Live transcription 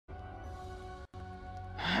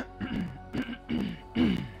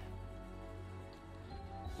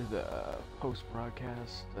the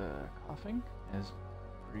post-broadcast coughing, as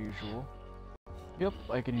per usual. Yep,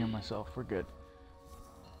 I can hear myself. We're good.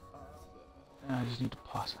 And I just need to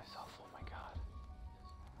pause myself. Oh my god.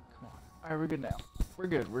 Come on. Alright, we're good now. We're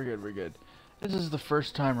good. This is the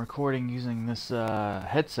first time recording using this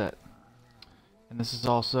headset. And this is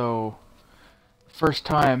also the first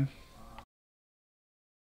time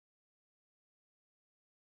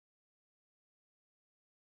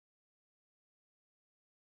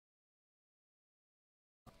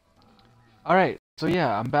Alright, so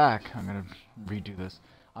yeah, I'm back. I'm gonna redo this.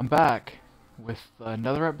 I'm back with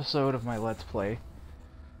another episode of my Let's Play.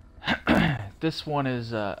 This one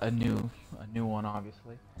is a new one,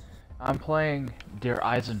 obviously. I'm playing Der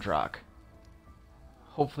Eisendrache.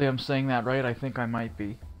 Hopefully I'm saying that right. I think I might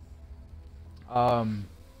be.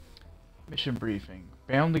 Mission briefing.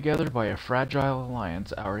 Bound together by a fragile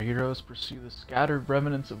alliance, our heroes pursue the scattered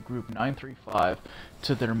remnants of Group 935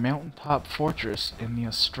 to their mountaintop fortress in the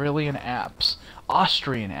Australian Alps.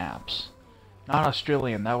 Austrian Alps. Not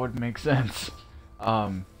Australian, that would make sense.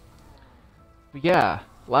 But yeah,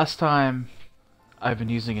 last time I've been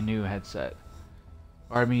using a new headset.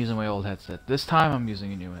 Or I've been using my old headset. This time I'm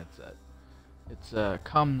using a new headset. It's it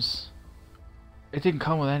didn't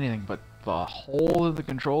come with anything, but the hole in the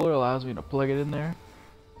controller allows me to plug it in there.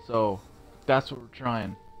 So that's what we're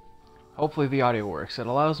trying. Hopefully the audio works. It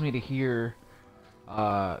allows me to hear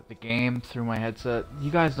the game through my headset.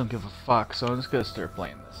 You guys don't give a fuck, so I'm just gonna start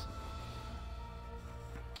playing this.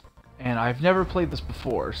 And I've never played this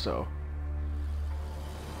before, so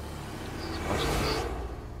let's watch this.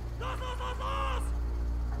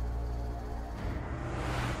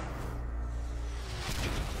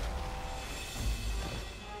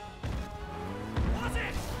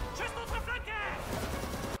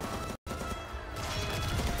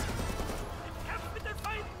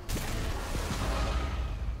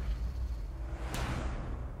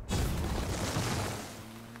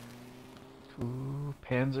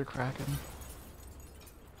 Panzer cracking.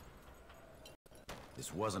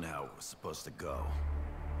 This wasn't how it was supposed to go.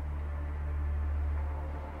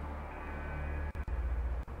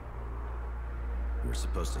 We were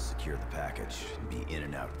supposed to secure the package and be in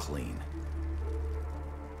and out clean.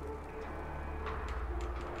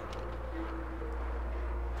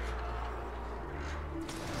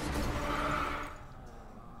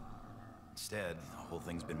 Instead, the whole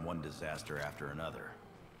thing's been one disaster after another.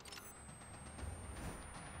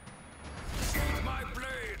 My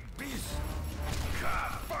blade, beast!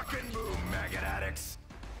 God fucking move, maggot addicts!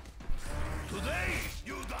 Today,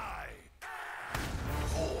 you die!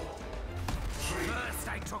 4, 3. First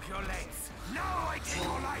I took your legs, now I take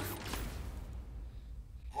your life!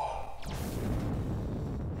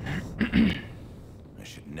 I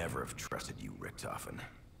should never have trusted you, Richtofen.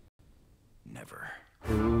 Never.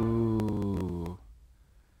 Ooh.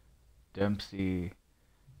 Dempsey.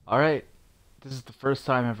 Alright. This is the first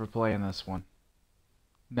time ever playing this one.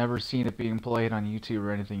 Never seen it being played on YouTube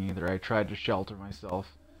or anything either. I tried to shelter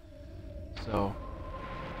myself. So,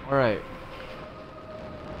 alright.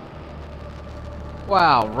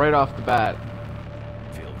 Wow, right off the bat.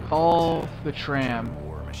 Call the tram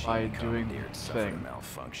by doing the thing.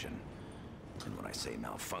 Malfunction. And when I say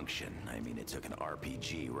malfunction, I mean it took an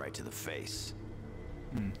RPG right to the face.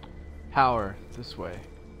 Power, this way.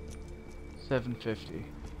 750.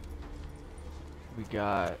 We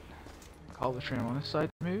got call the train on this side,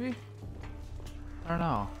 maybe? I don't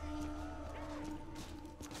know.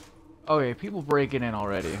 Okay, people breaking in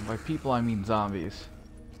already. By people, I mean zombies.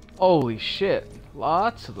 Holy shit.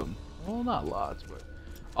 Lots of them. Well, not lots, but...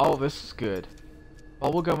 Oh, this is good.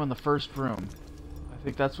 Bubblegum in the first room. I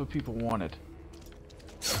think that's what people wanted.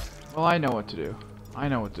 Well, I know what to do. I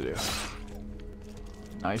know what to do.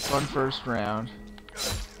 Nice fun first round.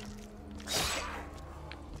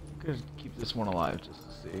 Gonna keep this one alive just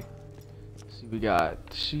to see. See, we got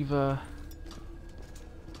Shiva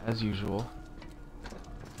as usual.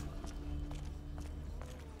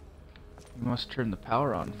 We must turn the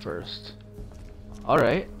power on first.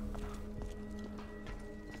 Alright.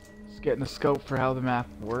 Let's get in a scope for how the map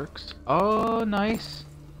works. Oh, nice.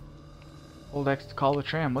 Hold X to call the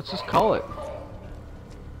tram. Let's just call it.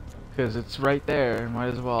 Because it's right there.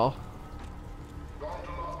 Might as well.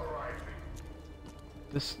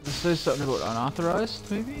 This says something about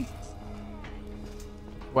unauthorized, maybe?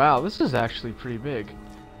 Wow, this is actually pretty big.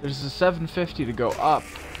 There's a 750 to go up.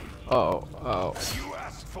 Oh.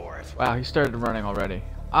 Wow, he started running already.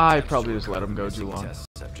 I probably just let him go too long. Test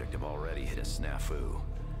subject have already hit a snafu.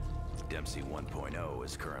 Dempsey 1.0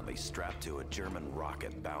 is currently strapped to a German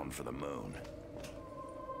rocket bound for the moon.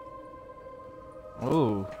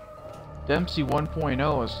 Ooh. Dempsey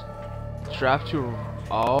 1.0 is strapped to a...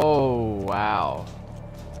 Oh, wow.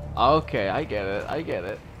 Okay, I get it. I get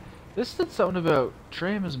it. This said something about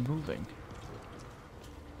tram is moving.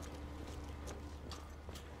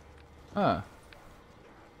 Huh.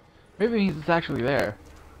 Maybe it's actually there.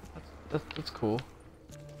 That's cool.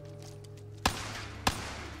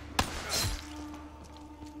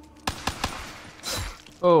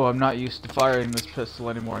 Oh, I'm not used to firing this pistol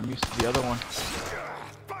anymore. I'm used to the other one.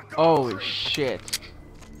 Holy shit.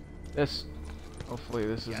 This... Hopefully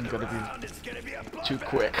this isn't gonna be too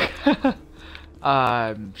quick.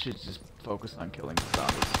 Should just focus on killing the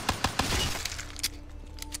zombies.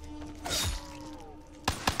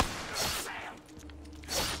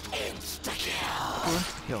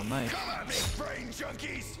 Insta-kill, nice.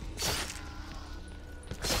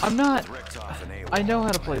 I'm not... I know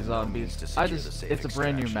how to play zombies. It's a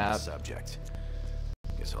brand new map.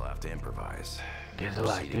 Guess I'll have to improvise.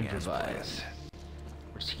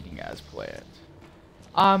 Proceeding as planned.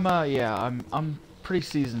 Yeah, I'm pretty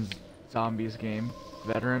seasoned zombies game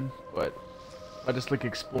veteran, but I just like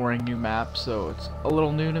exploring new maps, so it's a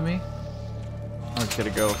little new to me. I'm just gonna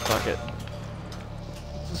go, fuck it.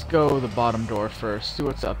 Let's just go the bottom door first, see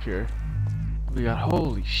what's up here. We got,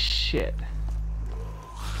 holy shit.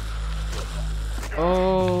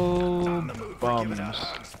 Oh, bums.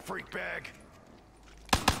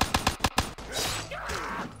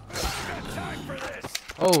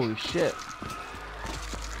 Holy shit.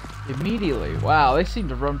 Immediately. Wow, they seem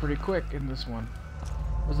to run pretty quick in this one.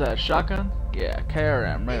 Was that a shotgun? Yeah,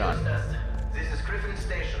 KRM, right on. This is Griffin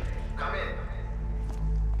Station. Come in.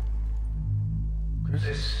 This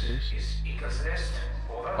is Eagle's Nest.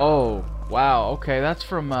 Over. Oh, wow, okay, that's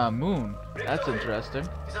from Moon. That's interesting.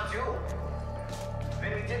 Is that you?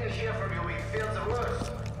 When we didn't hear from you, we felt the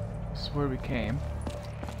worst. This is where we came.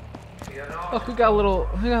 You know, Look, we got a little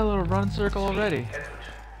run circle already.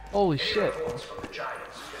 Holy shit.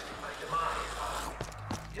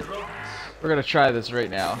 We're gonna try this right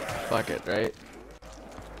now. Fuck it, right?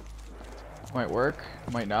 Might work,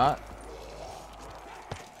 might not.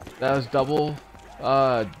 That was double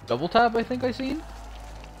tap, I think I seen.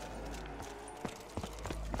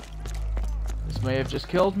 This may have just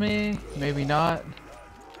killed me, maybe not.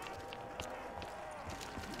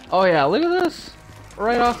 Oh yeah, look at this!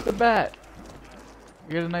 Right off the bat.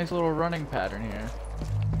 You get a nice little running pattern here.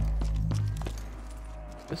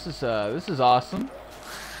 This is awesome.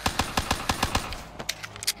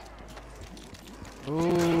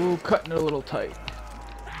 Ooh, cutting it a little tight.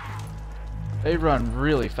 They run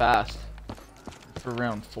really fast for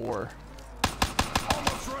round 4.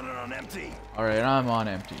 Almost running on empty. Alright, I'm on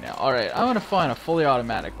empty now. Alright, I'm gonna find a fully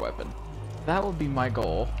automatic weapon. That will be my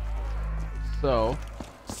goal. So,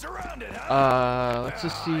 Surrounded, huh? let's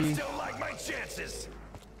just see. I still like my chances.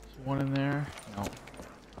 There's one in there. No.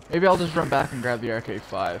 Maybe I'll just run back and grab the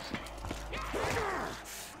RK5.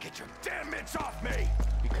 Get your damn mitts off me!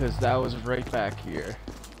 Because that was right back here.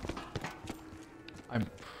 I'm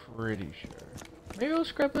pretty sure. Maybe I'll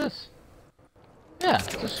just grab this. Yeah,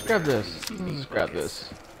 just grab this. Let's just grab this.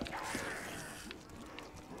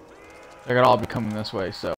 They're gonna all be coming this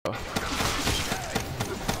way, so.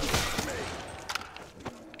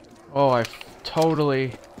 Oh, I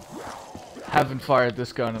totally haven't fired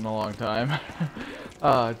this gun in a long time.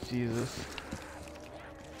 Oh, Jesus.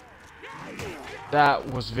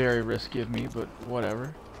 That was very risky of me, but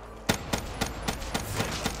whatever.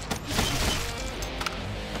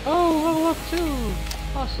 Oh, level up too!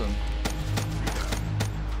 Awesome.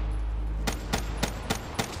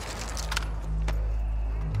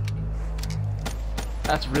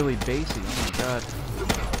 That's really bassy, oh my god.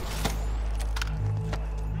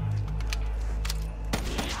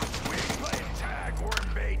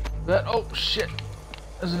 That, oh shit!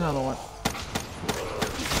 There's another one.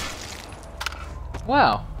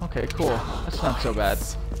 Wow, okay, cool. That's not so bad.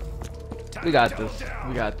 We got this.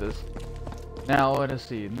 We got this. Now, let us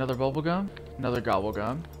see. Another bubblegum, another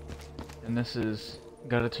gobblegum. And this is...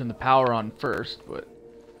 Gotta turn the power on first, but...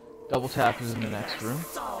 Double tap is in the next room.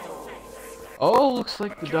 Oh, looks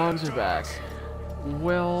like the dogs are back.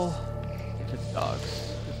 Well... If it's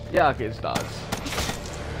dogs. Yeah, okay, it's dogs.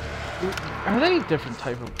 Are they a different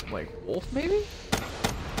type of, like, wolf, maybe?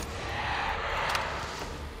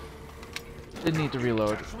 Didn't need to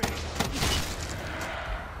reload.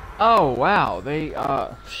 Oh, wow, they,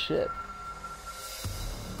 shit.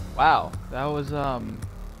 Wow, that was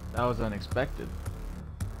unexpected.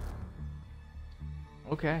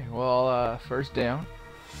 Okay, well, first down.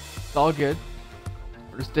 It's all good.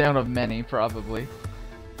 First down of many, probably.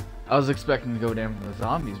 I was expecting to go down from the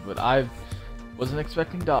zombies, but I wasn't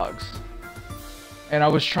expecting dogs. And I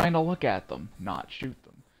was trying to look at them, not shoot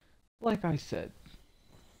them. Like I said,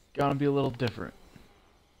 gonna be a little different.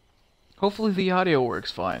 Hopefully the audio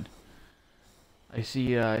works fine. I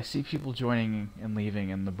see people joining and leaving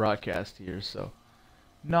in the broadcast here, so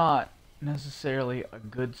not necessarily a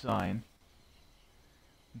good sign,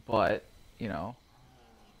 but you know,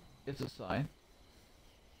 it's a sign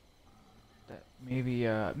that maybe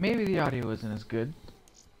the audio isn't as good.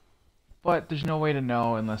 But there's no way to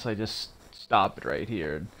know unless I just stop it right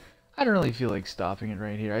here. And I don't really feel like stopping it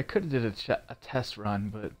right here. I could have did a test run,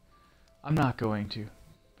 but I'm not going to.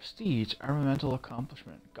 Prestige, Armamental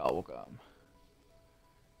Accomplishment, Gobblegum.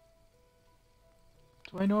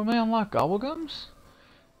 Do I normally unlock Gobblegums?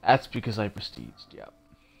 That's because I prestiged, yep.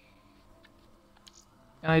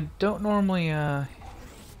 And I don't normally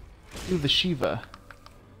do the Shiva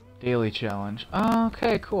daily challenge.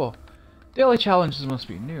 Okay, cool. Daily challenges must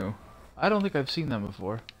be new. I don't think I've seen them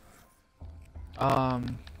before.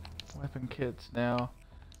 Weapon kits now.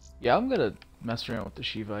 Yeah, I'm gonna mess around with the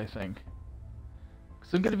Shiva, I think.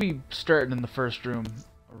 Because I'm gonna be starting in the first room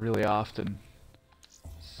really often.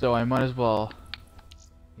 So I might as well,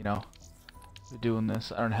 you know, be doing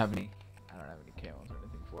this. I don't have any camos or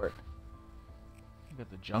anything for it. We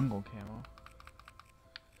got the jungle camo.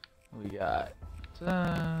 We got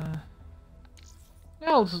yeah,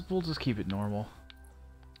 we'll just keep it normal.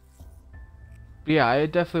 But yeah, I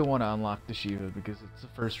definitely want to unlock the Shiva because it's a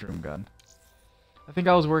first room gun. I think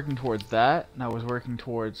I was working towards that, and I was working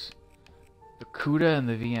towards the Kuda and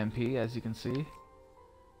the VMP, as you can see.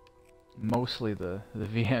 Mostly the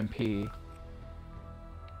VMP.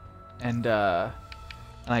 And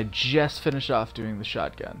I just finished off doing the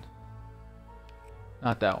shotgun.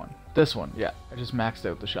 Not that one. This one, yeah. I just maxed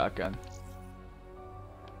out the shotgun.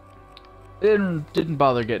 Didn't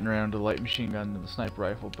bother getting around to the light machine gun and the sniper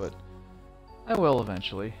rifle, but I will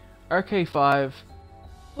eventually. RK5, a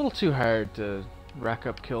little too hard to rack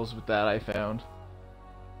up kills with that, I found.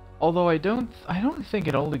 Although I don't think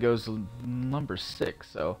it only goes to number 6,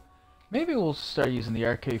 so maybe we'll start using the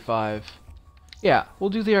RK5. Yeah, we'll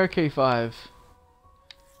do the RK5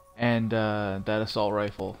 and that assault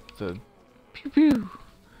rifle, the pew pew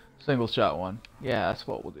single shot one. Yeah, that's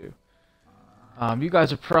what we'll do. You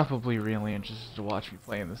guys are probably really interested to watch me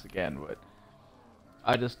playing this again, but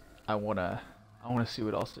I wanna see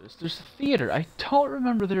what else there is. There's a theater. I don't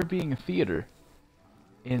remember there being a theater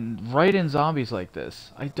right in zombies like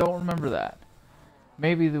this. I don't remember that.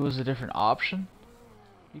 Maybe there was a different option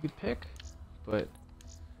you could pick, but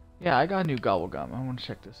yeah, I got a new Gobblegum. I want to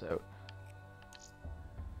check this out.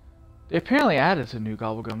 They apparently added some new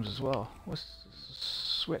Gobblegums as well.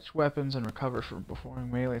 Switch weapons and recover from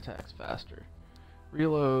performing melee attacks faster.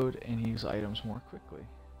 Reload and use items more quickly.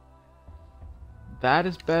 That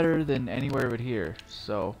is better than anywhere but here,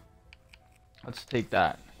 so let's take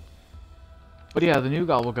that. But yeah, the new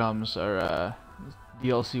Gobblegums are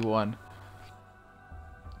DLC 1.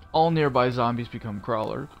 All nearby zombies become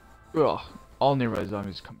crawlers. Ugh. All nearby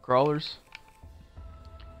zombies become crawlers.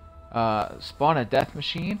 Spawn a death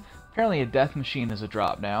machine. Apparently a death machine is a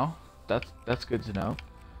drop now. That's good to know.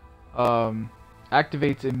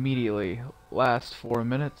 Activates immediately. Lasts 4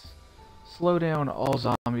 minutes. Slow down all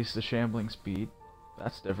zombies to shambling speed.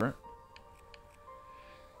 That's different.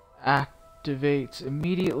 Activates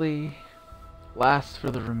immediately. Lasts for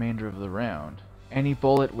the remainder of the round. Any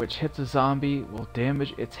bullet which hits a zombie will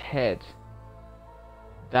damage its head.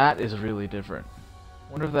 That is really different.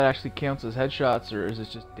 Wonder if that actually counts as headshots or is it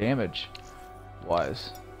just damage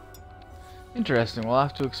wise. Interesting, we'll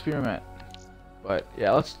have to experiment. But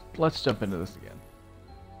yeah, let's jump into this again.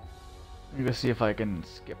 I'm gonna see if I can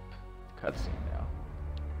skip the cutscene now.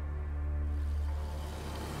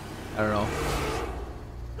 I don't know.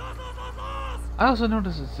 I also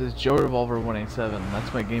noticed it says Joe Revolver 187.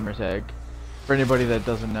 That's my gamer tag. For anybody that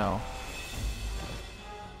doesn't know.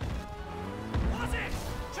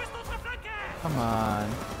 Come on.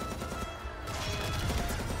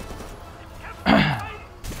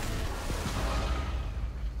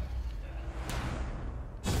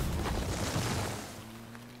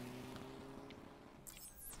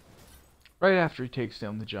 Right after he takes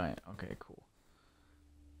down the giant. Okay, cool.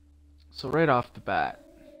 So right off the bat.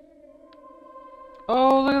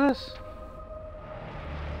 Oh, look at this.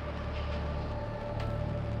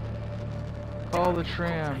 Call the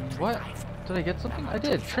tram. What? Did I get something? I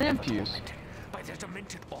did. Tram fuse. By the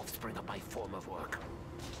demented offspring of my form of work.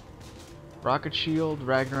 Rocket Shield,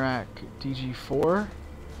 Ragnarok, DG4.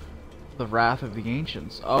 The Wrath of the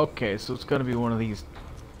Ancients. Okay, so it's gonna be one of these.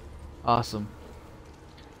 Awesome.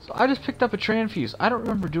 So I just picked up a tram fuse. I don't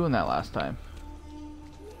remember doing that last time.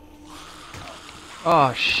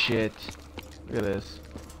 Oh shit. Look at this.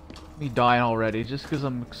 Me dying already just because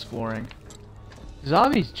I'm exploring.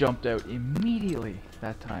 Zombies jumped out immediately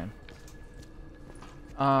that time.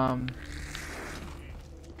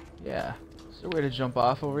 Yeah. Is there a way to jump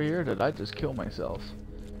off over here? Or did I just kill myself?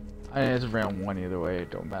 It's round 1 either way,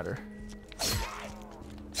 it don't matter.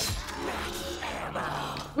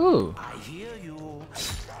 Ooh. I hear you,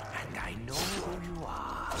 and I know who you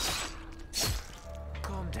are.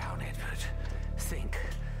 Calm down, Edward. Think.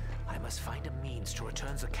 I must find a means to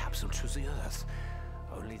return the capsule to the Earth.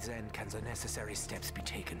 Only then can the necessary steps be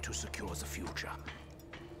taken to secure the future.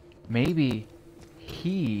 Maybe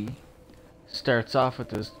he starts off with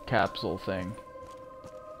this capsule thing.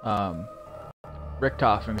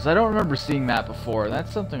 Richtofen, because I don't remember seeing that before.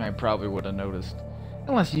 That's something I probably would have noticed.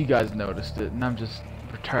 Unless you guys noticed it, and I'm just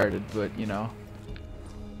retarded, but you know.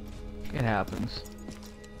 It happens.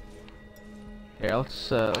 Here, let's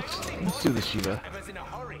do the Shiva. I was in a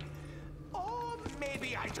hurry. Or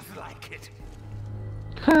maybe I just like it.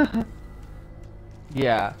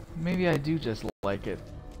 Yeah, maybe I do just like it.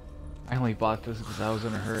 I only bought this because I was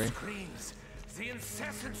in a hurry. Screams. The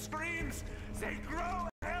incessant screams. They grow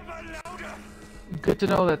ever louder. Good to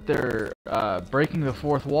know that they're breaking the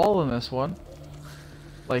fourth wall in this one,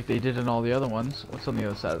 like they did in all the other ones. What's on the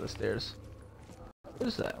other side of the stairs? What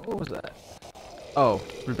is that? What was that? Oh,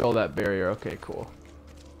 rebuild that barrier. Okay, cool.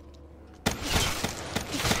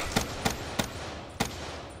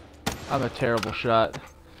 I'm a terrible shot.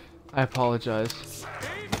 I apologize.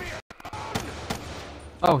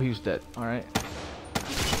 Oh, he was dead. Alright.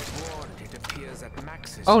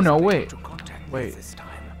 Oh no, wait. Wait. Is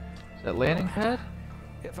that landing pad?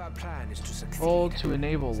 If our plan is to succeed, Hold to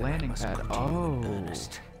enable landing pad. Oh.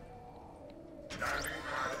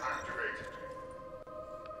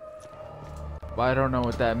 Well, I don't know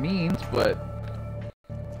what that means, but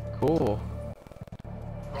cool.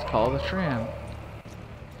 Let's call the tram.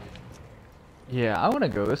 Yeah, I want to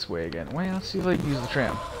go this way again. Wait, let's see if I can use the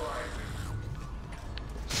tram.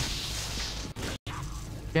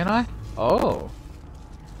 Can I? Oh.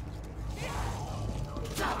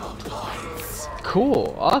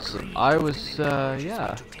 Cool, awesome. I was,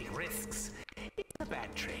 yeah. Risks. It's a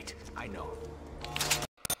bad trait, I know.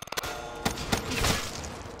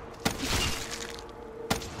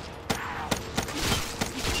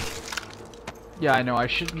 Yeah, I know, I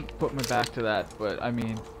shouldn't put my back to that, but I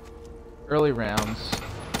mean, early rounds,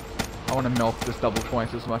 I want to milk this double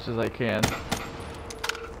points as much as I can.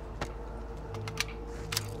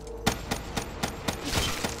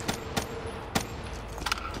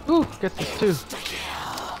 Ooh, get this too.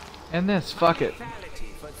 And this, fuck it.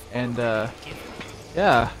 And,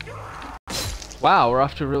 yeah. Wow, we're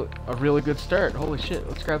off to a really good start. Holy shit,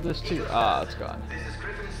 let's grab this too. Ah, it's gone.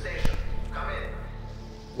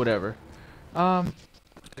 Whatever.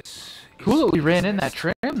 Cool that we ran in that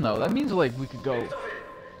tram though. That means like we could go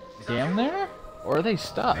down there? Or are they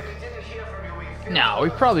stuck? No, we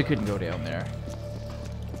probably couldn't go down there.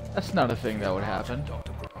 That's not a thing that would happen.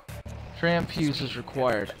 Tram fuse is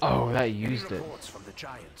required. Oh, that used it.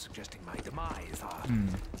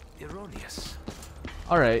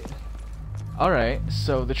 Alright. Alright,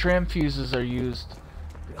 so the tram fuses are used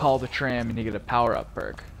to call the tram and you get a power-up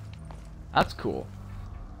perk. That's cool.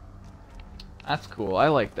 That's cool, I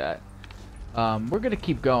like that. We're gonna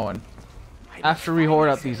keep going. After we hoard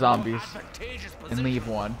up these zombies and leave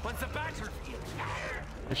one.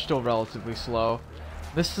 They're still relatively slow.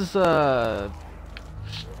 This is a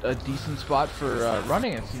decent spot for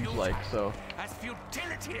running, it seems like, so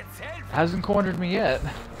hasn't cornered me yet,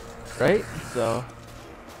 right? So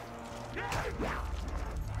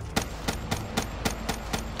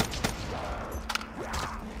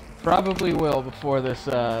probably will before this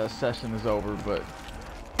session is over, but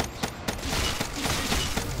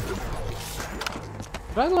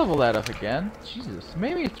did I level that up again? Jesus,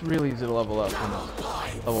 maybe it's really easy to level up from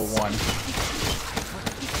level 1.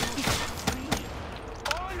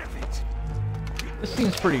 This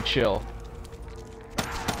seems pretty chill.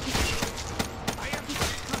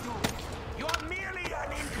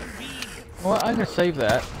 Well, I'm gonna save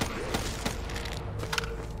that.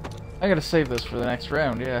 I gotta save this for the next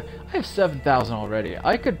round, yeah. I have 7,000 already.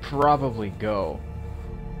 I could probably go.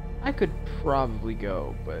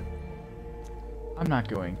 But I'm not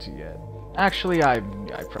going to yet. Actually, I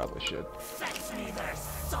probably should.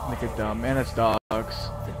 Make it dumb. And it's dogs.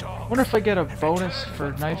 Wonder if I get a bonus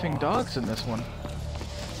for knifing dogs in this one.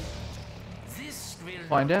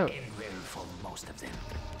 Find out.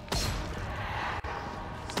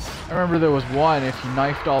 I remember there was one if you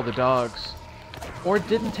knifed all the dogs. Or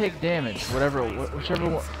didn't take damage. Whichever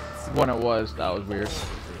one it was. That was weird.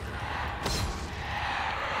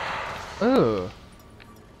 Ooh.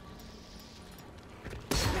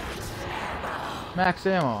 Max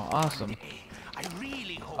ammo, awesome. I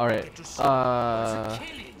really hope Alright, you get to see what's a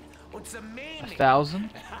killing, what's a 1,000?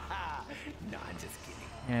 No, I'm just kidding.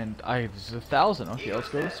 And this is 1,000. Okay, let's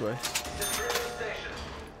go this way. Security station.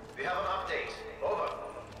 We have an update. Over.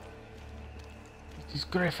 These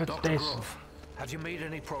Griffith Dr. stations. Grove, have you made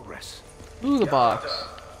any progress? Ooh, the box.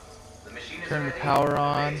 The machine is Turn the ready. power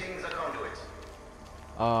on. Raising the conduit.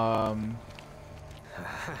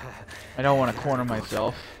 I don't want to corner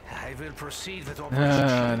myself. I will proceed with No,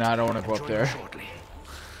 Operation I don't want to go up there. shortly.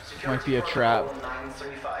 Might be a trap. Protocol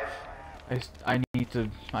 935.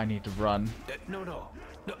 I need to run. No.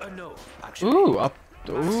 Actually, Ooh, up.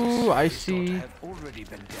 mass Ooh, I security see have already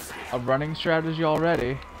been dealt with. a running strategy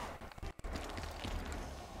already.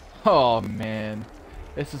 Oh man,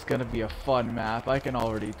 this is gonna be a fun map. I can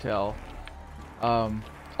already tell.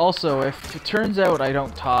 Also, if it turns out I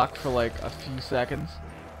don't talk for like a few seconds,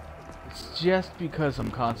 it's just because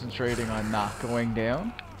I'm concentrating on not going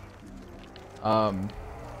down.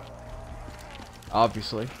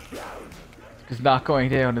 Obviously, because not going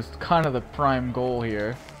down is kind of the prime goal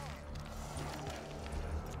here.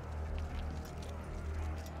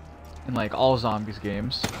 In like all zombies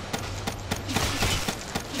games.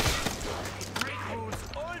 Break rules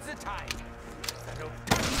all the time. So no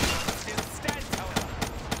still stands, however.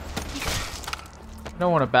 I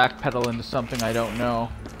don't want to backpedal into something I don't know,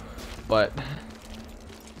 but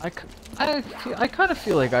I kind of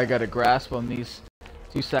feel like I got a grasp on these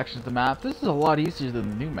two sections of the map. This is a lot easier than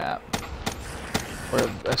the new map, or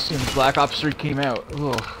as soon as Black Ops 3 came out.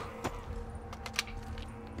 Ugh.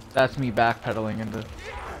 That's me backpedaling into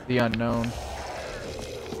the unknown.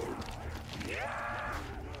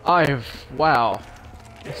 Wow.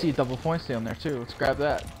 I see double points down there too. Let's grab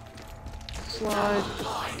that. Slide.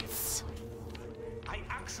 I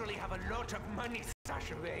actually have a lot of money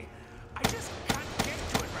stashed away. I just can't get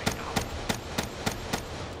to it right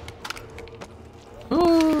now.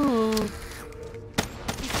 Ooh.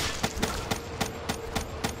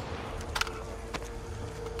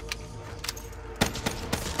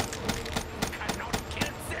 Cannot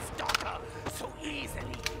kill this doctor so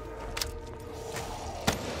easily.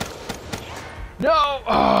 No! Oh,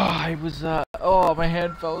 I was, oh, my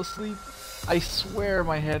head fell asleep. I swear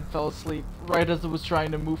my head fell asleep right as it was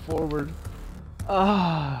trying to move forward.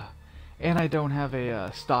 And I don't have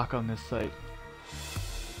a stock on this site.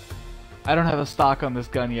 I don't have a stock on this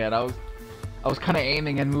gun yet. I was kind of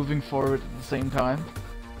aiming and moving forward at the same time.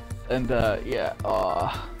 And, yeah,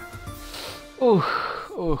 ooh.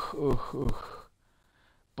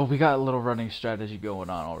 But we got a little running strategy going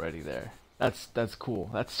on already there. That's cool.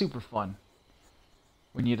 That's super fun.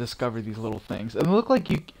 When you discover these little things. And it looked like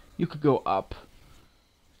you could go up.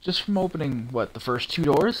 Just from opening, what, the first 2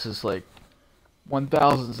 doors is like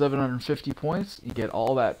 1,750 points. You get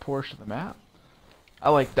all that portion of the map. I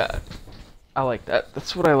like that. I like that.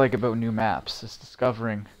 That's what I like about new maps, is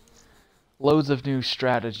discovering loads of new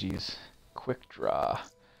strategies. Quick draw.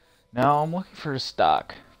 Now I'm looking for a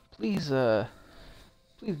stock. Please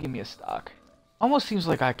give me a stock. Almost seems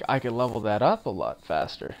like I could level that up a lot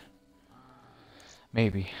faster.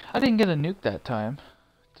 Maybe. I didn't get a nuke that time.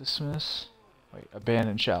 Dismiss. Wait,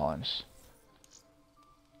 abandon challenge.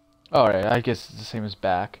 Alright, I guess it's the same as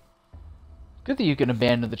back. Good that you can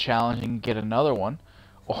abandon the challenge and get another one.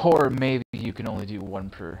 Or maybe you can only do one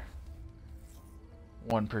per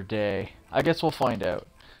day. I guess we'll find out.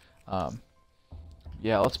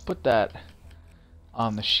 Yeah, let's put that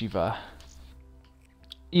on the Shiva.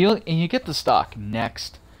 And you get the stock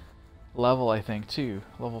next level, I think, too.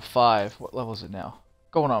 Level 5. What level is it now?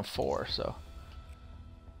 Going on 4, so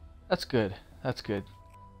that's good. That's good.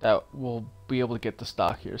 That we'll be able to get the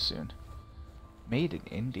stock here soon. Made in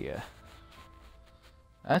India.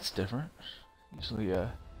 That's different. Usually,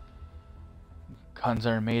 guns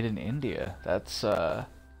are made in India. That's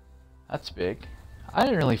big. I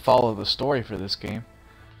didn't really follow the story for this game.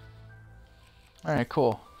 Alright,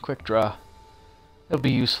 cool. Quick draw. It'll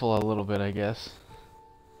be useful a little bit, I guess.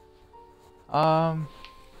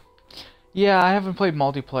 Yeah, I haven't played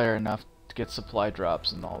multiplayer enough to get supply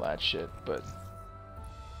drops and all that shit, but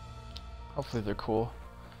hopefully they're cool.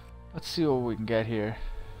 Let's see what we can get here.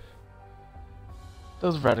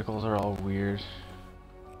 Those reticles are all weird.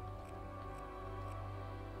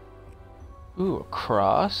 Ooh, a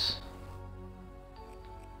cross.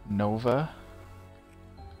 Nova.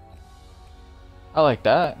 I like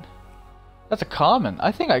that. That's a common.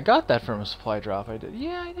 I think I got that from a supply drop. I did.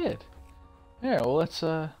 Yeah, I did. Yeah, well, let's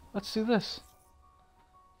do this.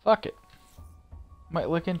 Fuck it. Might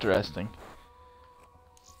look interesting.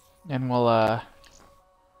 And we'll,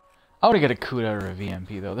 I want to get a Kuda or a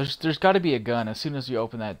VMP though. There's got to be a gun as soon as you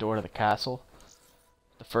open that door to the castle.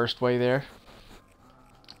 The first way there.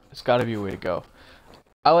 It's got to be a way to go.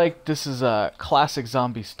 I like this is a classic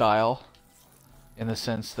zombie style, in the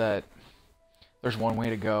sense that there's one way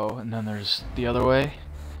to go and then there's the other way.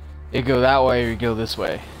 You go that way or you go this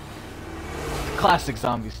way. Classic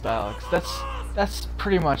zombie style. 'Cause that's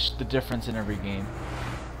pretty much the difference in every game.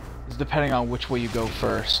 Is depending on which way you go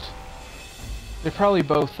first. They probably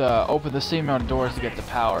both open the same amount of doors to get the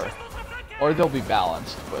power, or they'll be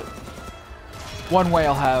balanced. But one way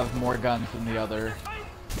will have more guns than the other.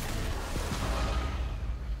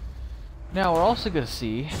 Now we're also gonna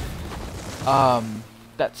see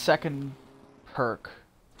that second perk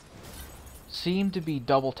seem to be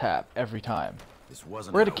double tap every time.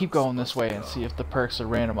 We're gonna keep going this way and see if the perks are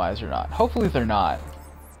randomized or not. Hopefully they're not.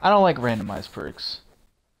 I don't like randomized perks.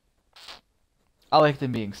 I like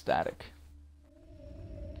them being static.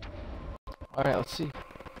 Alright, let's see.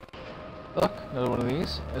 Look, another one of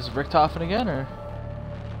these. Is it Richtofen again, or...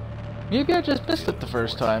 Maybe I just missed it the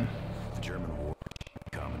first time. The German war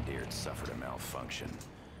commandeered suffered a malfunction.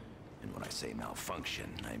 And when I say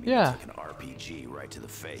malfunction, I mean Yeah. it's like an RPG right to the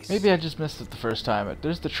face. Maybe I just missed it the first time.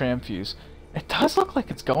 There's the tram fuse. It does look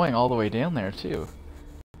like it's going all the way down there, too.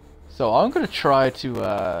 So I'm going to try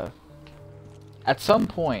to, at some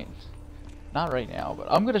point, not right now,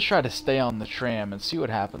 but I'm going to try to stay on the tram and see what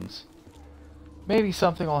happens. Maybe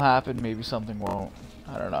something will happen, maybe something won't.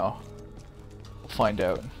 I don't know. We'll find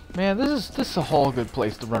out. Man, this is a whole good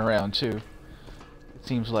place to run around, too. It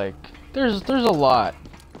seems like there's a lot.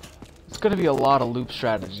 There's going to be a lot of loop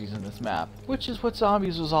strategies in this map, which is what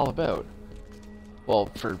Zombies was all about. Well,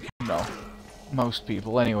 for, you know, most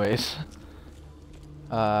people anyways.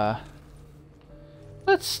 Let's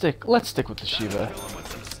stick with the Shiva.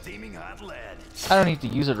 I don't need to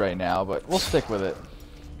use it right now, but we'll stick with it.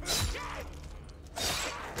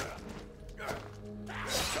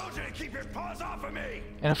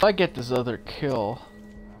 And if I get this other kill,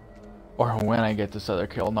 or when I get this other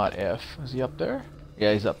kill, not if. Is he up there?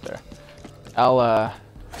 Yeah, he's up there. I'll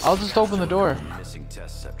just open the door.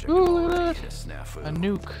 Ooh, look at that! A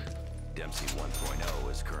nuke. Dempsey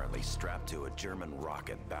 1.0 is currently strapped to a German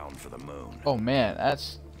rocket bound for the moon. Oh man,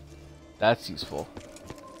 that's useful.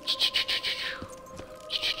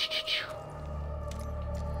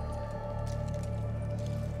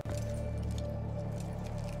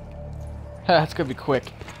 That's gonna be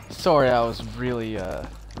quick. Sorry, I was really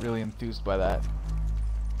enthused by that.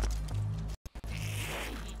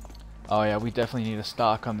 Oh yeah, we definitely need a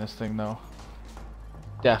stock on this thing though.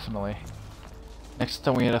 Definitely. Next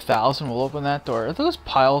time we hit 1,000, we'll open that door. Are those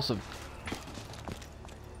piles of...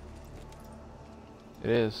 It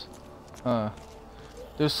is.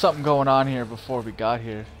 There's something going on here before we got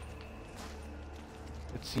here.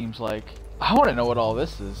 It seems like. I want to know what all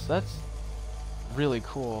this is. That's really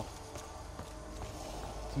cool.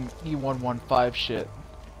 Some E115 shit.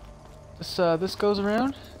 This goes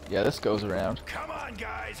around? Yeah, this goes around. Come on,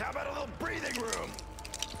 guys. How about a little breathing room?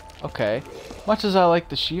 Okay. Much as I like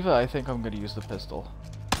the Shiva, I think I'm gonna use the pistol.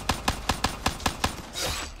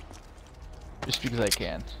 Just because I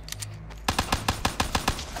can.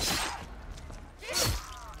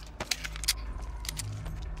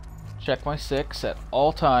 Check my 6 at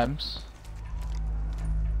all times.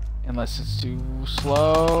 Unless it's too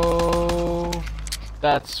slow.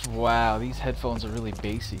 That's... wow, these headphones are really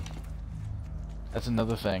bassy. That's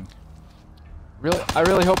another thing. I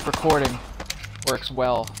really hope recording works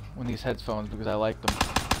well when these headphones, because I like them.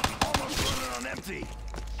 Almost running on empty.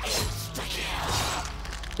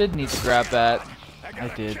 Didn't need to grab that. I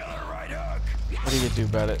did. Right, What are you gonna do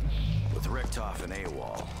about it? with Richtofen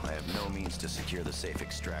AWOL, I have no means to secure the safe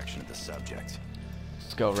extraction of the subject.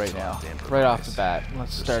 Let's go right now. Right off the bat.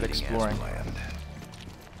 Let's start exploring.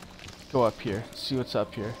 Go up here. See what's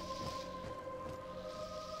up here.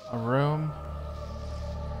 A room.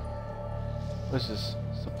 What is this?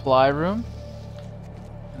 Supply room?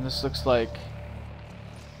 And this looks like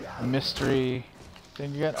a mystery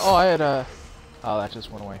thing again. Oh, I had a... oh, that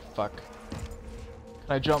just went away. Fuck. Can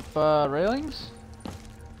I jump railings?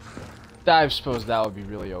 I suppose that would be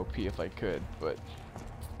really OP if I could, but...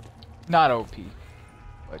 not OP.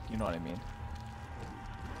 But you know what I mean.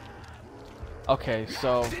 Okay,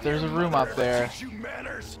 so there's a room up there.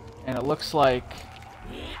 And it looks like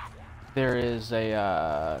there is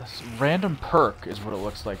a random perk is what it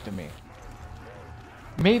looks like to me.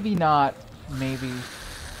 Maybe not, maybe.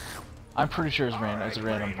 I'm pretty sure it's random. It's a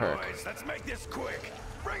random perk. Let's make this quick.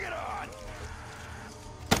 Bring it on.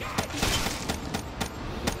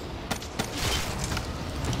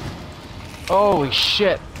 Holy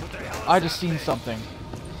shit! I just seen something.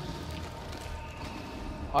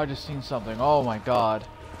 I just seen something. Oh my god.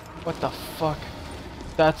 What the fuck?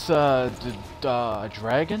 That's a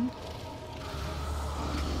dragon?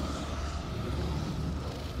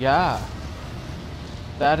 Yeah.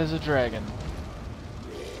 That is a dragon.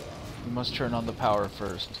 You must turn on the power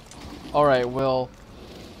first. Alright, well...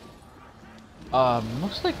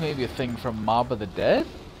 looks like maybe a thing from Mob of the Dead?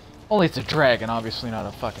 Only it's a dragon, obviously not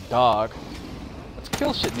a fucking dog. Let's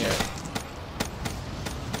kill shit near it.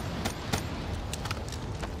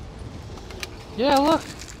 Yeah, look!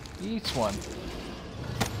 He eats one.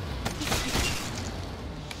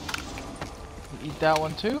 You eat that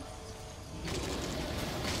one too?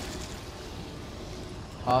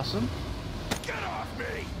 Awesome. Get off me!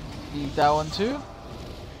 You eat that one too?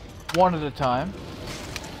 One at a time.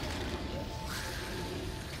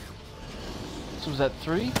 So was that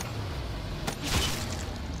 3?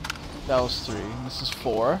 That was 3. And this is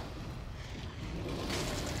 4.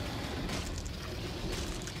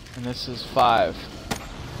 And this is 5.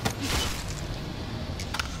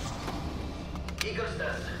 Eagles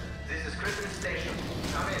Dust. This is Crippen Station.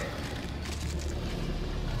 Come in.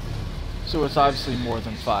 So it's obviously more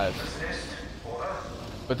than 5. Dismissed. Over.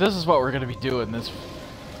 But this is what we're gonna be doing this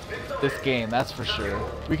game, that's for sure.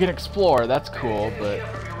 We can explore, that's cool, but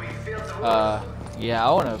yeah,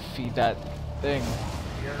 I wanna feed that thing.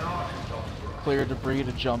 Clear debris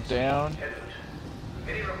to jump down.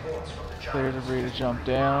 Any reports from the Clear debris to jump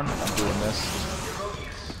down. I'm doing this.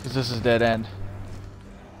 Because this is dead end.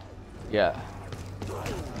 Yeah.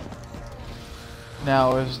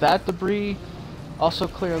 Now, is that debris also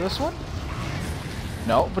clear this one?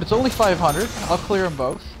 No, but it's only 500. I'll clear them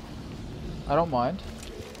both. I don't mind.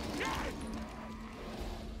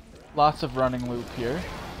 Lots of running loop here.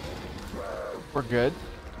 We're good.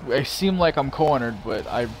 I seem like I'm cornered, but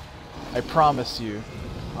I promise you,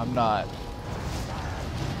 I'm not.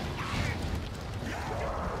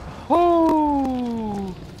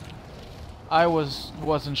 Whoo! I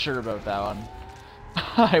wasn't sure about that one.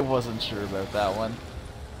 I wasn't sure about that one.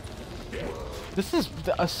 This is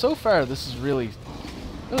so far. This is really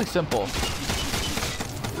simple.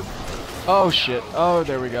 Oh shit! Oh,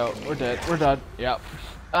 there we go. We're dead. We're done. Yep.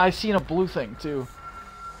 I seen a blue thing too.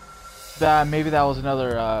 Maybe that was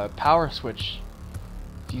another power switch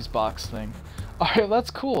fuse box thing. Alright,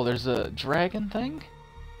 that's cool. There's a dragon thing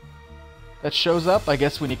that shows up, I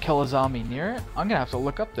guess, when you kill a zombie near it. I'm gonna have to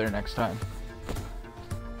look up there next time.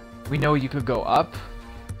 We know you could go up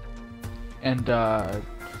and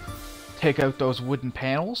take out those wooden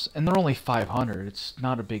panels, and they're only 500. It's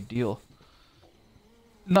not a big deal.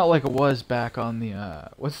 Not like it was back on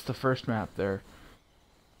the, what's the first map there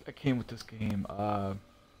that came with this game?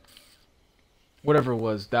 Whatever it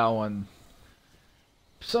was, that one.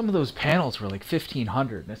 Some of those panels were like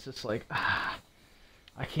 1500, and it's just like,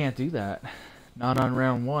 I can't do that. Not on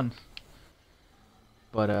round 1.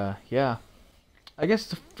 But, yeah. I guess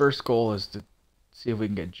the first goal is to see if we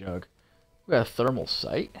can get Jug. We got a thermal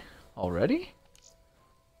sight already?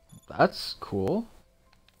 That's cool.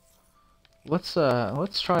 Let's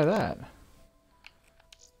try that.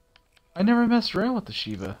 I never messed around with the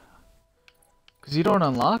Shiva. Because you don't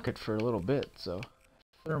unlock it for a little bit, so.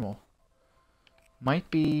 Thermal. Might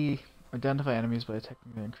be identify enemies by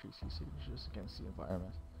technically increase usage against the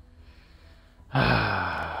environment.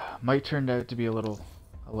 Might turn out to be a little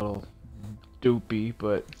dopey,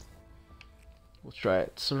 but we'll try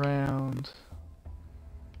it. Surround.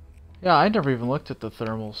 Yeah, I never even looked at the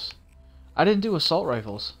thermals. I didn't do assault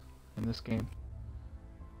rifles in this game.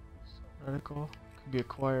 Reticle can be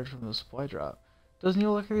acquired from the supply drop. Doesn't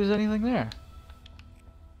even look like there's anything there.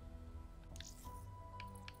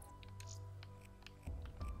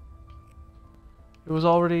 It was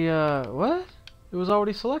already, what? It was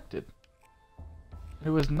already selected.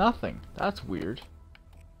 It was nothing. That's weird.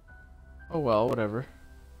 Oh well, whatever.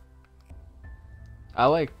 I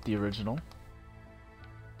like the original.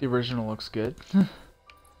 The original looks good.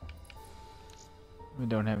 We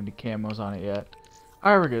don't have any camos on it yet.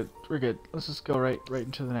 Alright, we're good. We're good. Let's just go right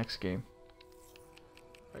into the next game.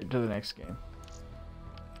 Right into the next game.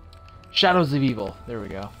 Shadows of Evil. There we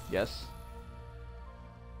go. Yes.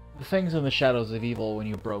 The things in the Shadows of Evil when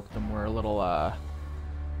you broke them were a little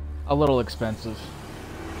expensive.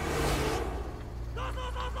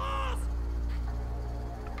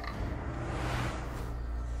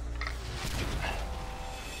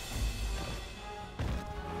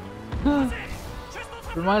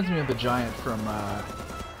 Reminds me of the giant from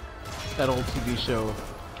that old TV show,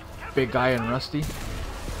 Big Guy and Rusty.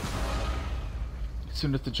 As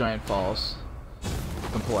soon as the giant falls, you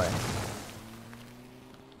can play.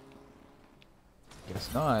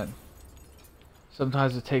 Guess not.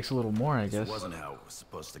 Sometimes it takes a little more, I guess. This wasn't how it was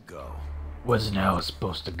supposed to go. Wasn't how it's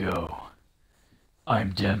supposed to go.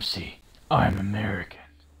 I'm Dempsey. I'm American.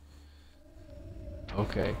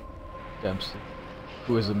 Okay. Dempsey.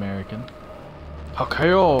 Who is American?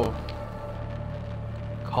 Hakeo!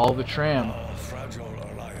 Call the tram. Our fragile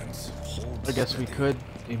alliance holds I guess we steady. could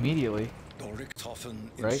immediately. The Richthofen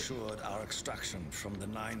Right? ensured our extraction from the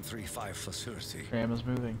 935 facility. Tram is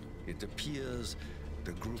moving. It appears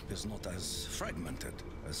the group is not as fragmented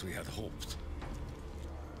as we had hoped.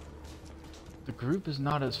 The group is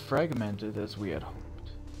not as fragmented as we had hoped.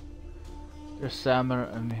 There's Sammer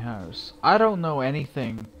and the house. I don't know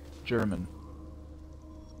anything German.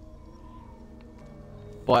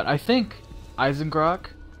 But I think Eisendrache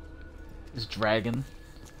is dragon.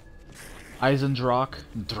 Eisendrache,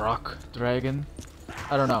 dragon.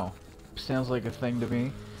 I don't know. Sounds like a thing to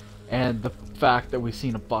me. And the fact that we've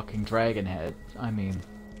seen a fucking dragon head. I mean,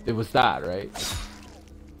 it was that, right?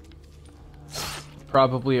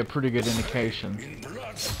 Probably a pretty good indication.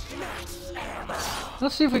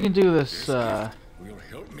 Let's see if we can do this, Will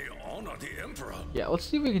help me honor the Emperor. yeah, let's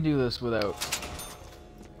see if we can do this without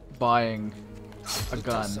buying a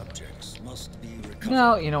gun. Subjects must be recovered.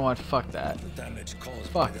 No, you know what? Fuck that. The damage caused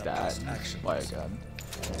Fuck by their that. past actions Buy a gun.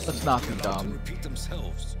 Let's not be allowed to dumb. repeat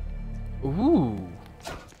themselves. Ooh.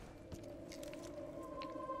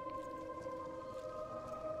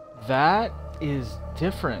 That is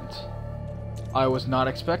different. I was not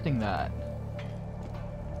expecting that.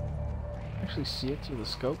 Actually see it through the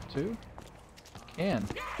scope too? Can.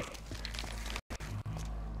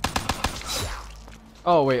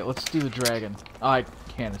 Oh wait, let's do the dragon. I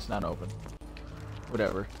can't, it's not open.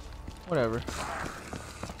 Whatever. Whatever.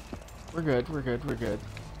 We're good, we're good, we're good.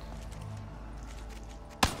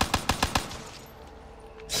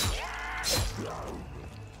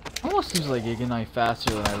 Almost seems like Ignite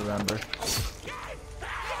faster than I remember.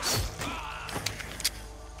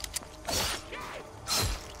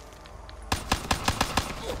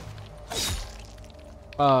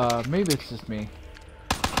 Maybe it's just me.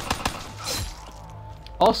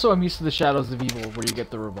 Also, I'm used to the Shadows of Evil where you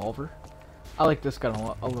get the revolver. I like this gun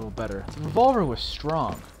a little better. The revolver was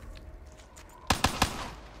strong.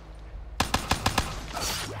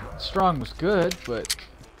 Strong was good, but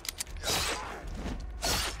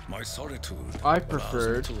My solitude I allows me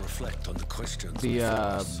preferred to reflect on the questions the before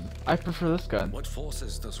us. I prefer this gun. What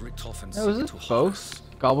forces does Richthofen Oh, is seek it to harness?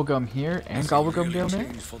 both? Gobblegum here and Has it Gobblegum really down there?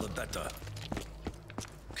 changed for the better?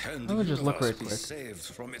 Can Let me just look universe right be quick. saved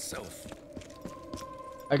from itself?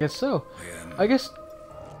 I guess so. I am I guess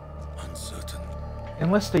uncertain.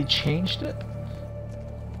 unless they changed it.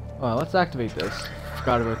 Well, let's activate this.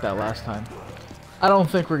 Forgot about that last time. I don't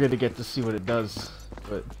think we're gonna get to see what it does,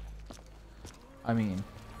 but I mean,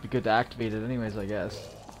 it'd be good to activate it anyways, I guess.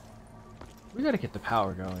 We gotta get the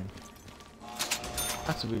power going.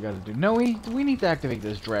 That's what we gotta do. No, we need to activate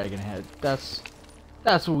this dragon head. That's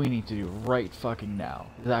what we need to do right fucking now.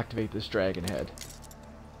 Is activate this dragon head.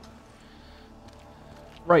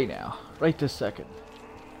 Right now. Right this second.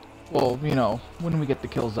 Well, you know, when we get the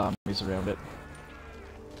kill zombies around it.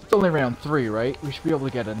 It's only round 3, right? We should be able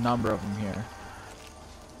to get a number of them here.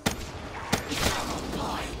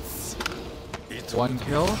 It's One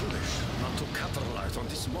kill. foolish not to capitalize on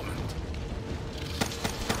this moment.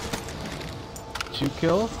 2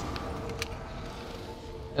 kill.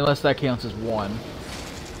 Unless that counts as 1.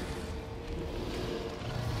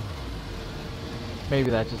 Maybe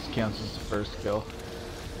that just counts as the first kill.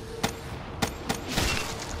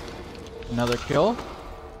 Another kill.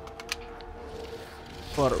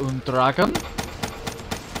 For un dragon.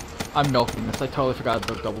 I'm milking this. I totally forgot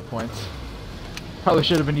about double points. Probably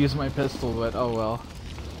should have been using my pistol, but oh well.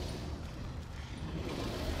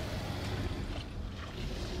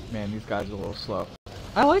 Man, these guys are a little slow.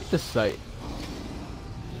 I like this site.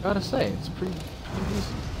 Gotta say, it's pretty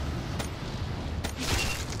decent.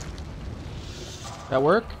 That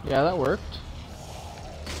work? Yeah, that worked.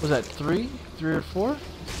 Was that 3? 3 or 4?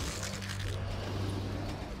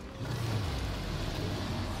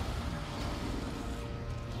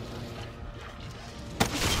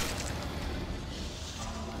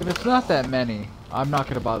 If it's not that many, I'm not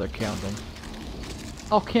gonna bother counting.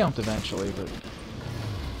 I'll count eventually, but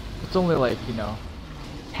it's only like, you know,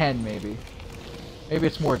 10 maybe. Maybe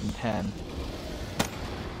it's more than 10.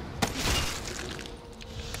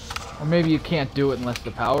 Or maybe you can't do it unless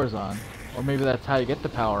the power's on. Or maybe that's how you get the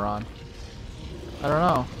power on. I don't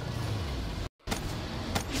know.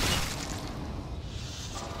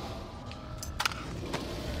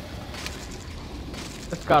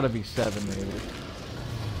 It's gotta be 7 maybe.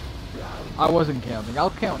 I wasn't counting. I'll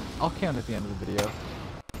count at the end of the video.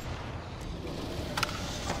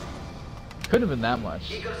 Couldn't have been that much.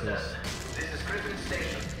 Eagleton, this is Griffin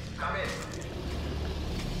Station. Come in.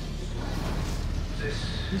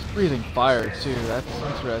 He's breathing fire too. That's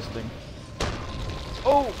interesting.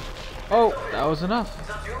 Oh! Oh! That was enough. It's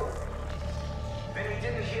not you. When we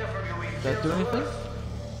didn't hear from you, we Did that feel do the anything? worst.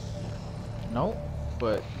 Nope.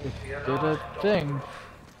 But it did a thing.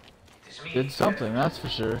 It is me, Did something, that's for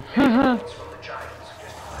sure. It's from the Giants.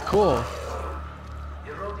 Cool.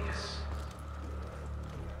 Herodias.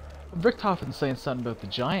 Richthofen's saying something about the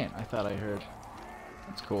giant, I thought I heard.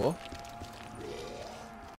 That's cool.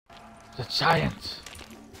 The giant!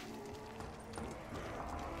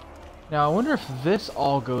 Now I wonder if this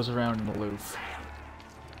all goes around in a loop.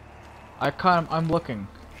 I'm looking,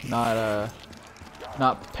 not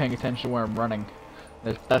paying attention where I'm running.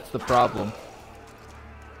 That's the problem.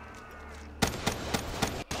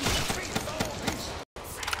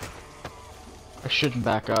 I shouldn't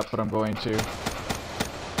back up, but I'm going to.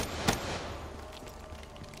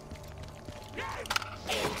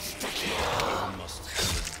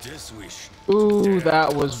 Ooh,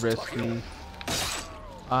 that was risky.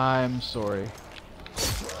 I'm sorry.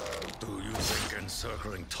 Do you think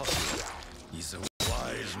encircling Tossie is a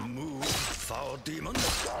wise move, foul demon?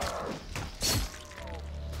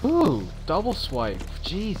 Ooh, double swipe.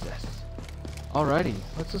 Jesus. Alrighty,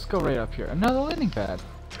 let's just go right up here. Another landing pad.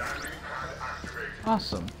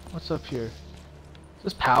 Awesome. What's up here? Is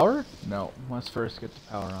this power? No, let's first get the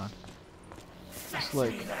power on. It's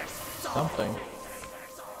like something.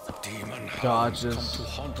 Demon Dodges. come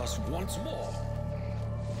to haunt us once more.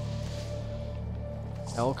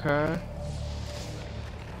 Elcar.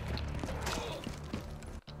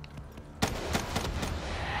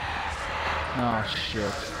 Oh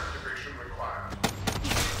shit.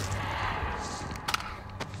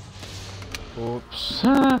 Oops.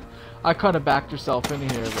 I kinda backed yourself in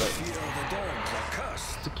here, but Fear the dogs are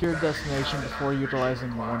cursed. secure destination before utilizing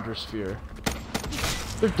the Wonder Sphere.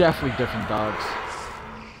 They're definitely different dogs.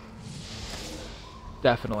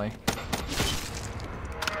 Definitely.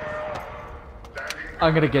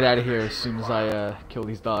 I'm gonna get out of here as soon as I kill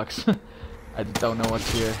these dogs. I don't know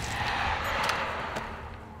what's here.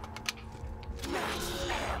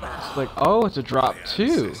 It's like, oh, it's a drop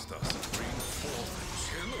too. Ancestors bring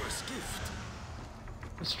forth a generous gift.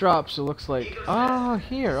 This drops, it looks like, oh,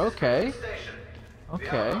 here, okay. Station. We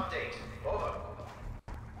have Okay. an update. Over.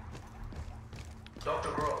 Dr.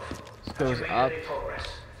 Grove. This have you goes made up. any progress?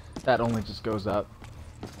 That only just goes up.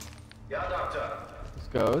 Yeah, Doctor. This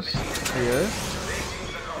goes here. Raising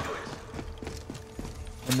the conduit.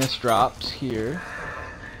 And this drops here.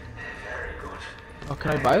 Very good. Oh,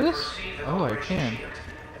 can I buy this? Receive the Oh, I operation can. shield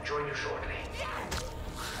and join you shortly.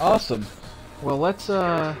 Awesome. Well, let's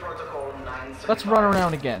Protocol 935. run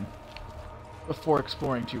around again before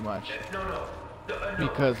exploring too much, No.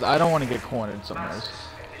 because I don't want to get cornered somewhere.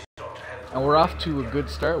 And we're off to a good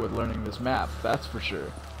start with learning this map, that's for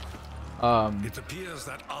sure. It appears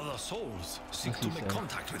that other souls seek What's to he make say?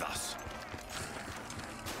 contact with us.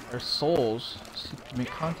 Our souls seek to make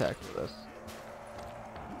contact with us.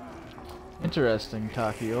 Interesting,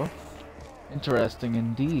 Takio. Interesting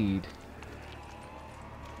indeed.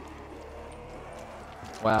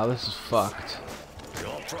 Wow, this is fucked.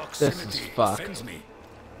 Your This proximity is fucked. offends me.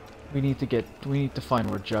 We need to find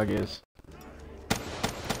where Jug is.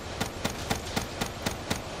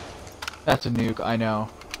 That's a nuke, I know.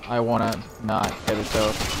 I wanna not get it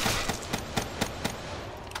though.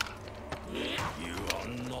 You are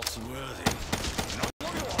not worthy. No,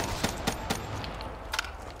 you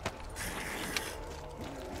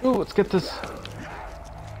are. Ooh, let's get this.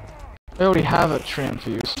 I already have a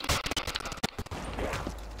transfuse.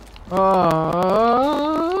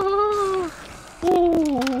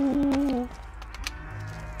 Ooh.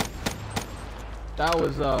 That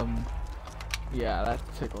was, yeah, that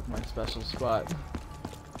tickled my special spot.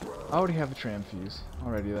 I already have a transfuse.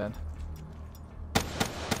 Alrighty then.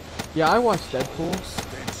 Yeah, I watched Deadpool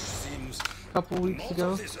Stench seems a couple weeks not ago.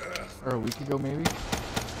 of this earth. Or a week ago maybe.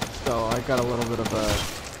 So I got a little bit of a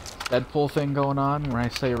Deadpool thing going on where I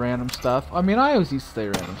say random stuff. I mean, I always used to say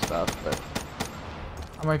random stuff, but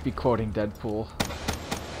I might be quoting Deadpool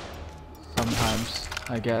sometimes,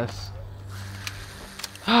 I guess.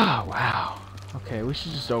 Ah, wow. Okay, we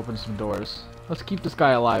should just open some doors. Let's keep this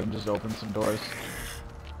guy alive and just open some doors.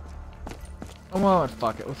 Oh, well,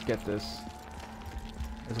 fuck it. Let's get this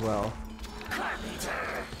as well.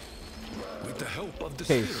 With the help of the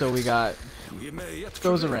Okay, so we got we may yet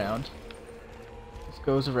goes prevail. around. This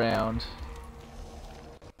goes around.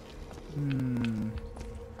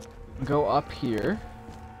 Go up here.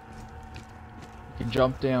 You can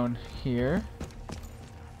jump down here.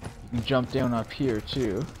 You can jump down up here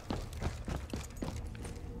too.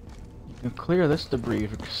 You can clear this debris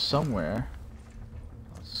somewhere.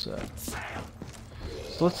 So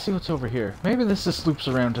let's see what's over here. Maybe this just loops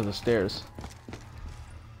around to the stairs.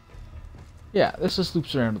 Yeah, this just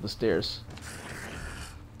loops around to the stairs.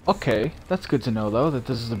 Okay, that's good to know though, that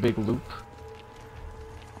this is a big loop.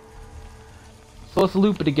 So let's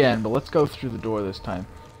loop it again, but let's go through the door this time.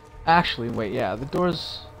 Actually, wait, yeah, the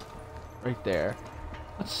door's right there.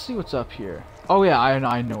 Let's see what's up here. Oh yeah,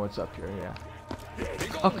 I know what's up here, yeah.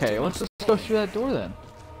 Okay, let's just go through that door then.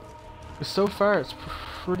 Because so far it's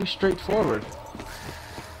pretty straightforward.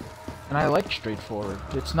 And I like straightforward.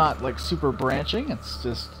 It's not like super branching, it's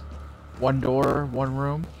just one door, one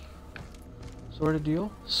room sort of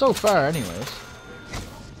deal. So far anyways.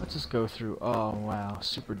 Let's just go through. Oh wow,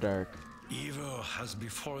 super dark. Evil has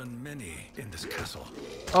befallen many in this castle.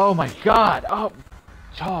 Oh my god!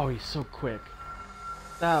 Oh, he's so quick.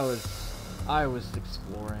 I was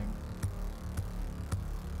exploring.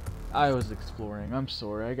 I'm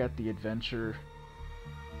sorry. I got the adventure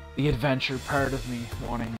part of me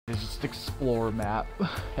wanting to just explore a map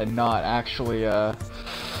and not actually,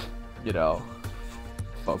 you know,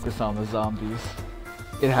 focus on the zombies.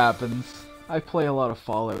 It happens. I play a lot of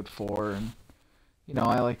Fallout 4 and, you know,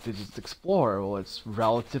 I like to just explore. Well, it's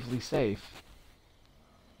relatively safe.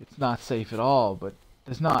 It's not safe at all, but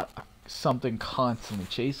there's not something constantly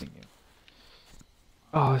chasing you.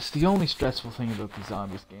 Oh, it's the only stressful thing about these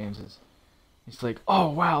zombies games is it's like, oh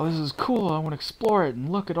wow, this is cool, I want to explore it and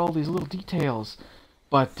look at all these little details.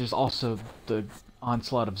 But there's also the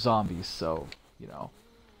onslaught of zombies, so, you know,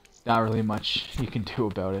 not really much you can do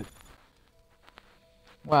about it.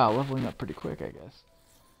 Wow, leveling up pretty quick, I guess.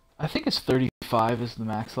 I think it's 35 is the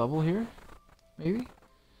max level here. Maybe?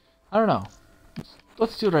 I don't know.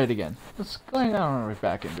 Let's do it right again. Let's go down right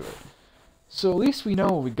back into it. So at least we know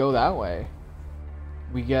when we go that way,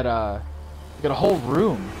 we get a whole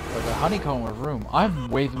room, like a honeycomb of room. I'm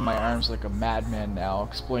waving my arms like a madman now,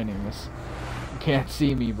 explaining this. You can't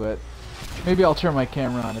see me, but maybe I'll turn my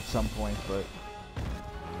camera on at some point. But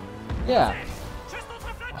yeah,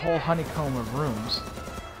 a whole honeycomb of rooms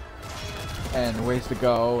and ways to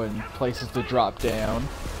go and places to drop down.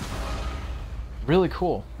 Really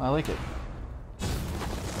cool. I like it.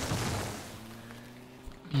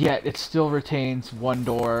 Yet it still retains one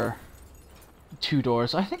door, two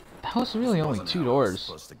doors. I think that was really only two doors.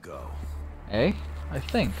 Eh? I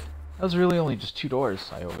think that was really only just two doors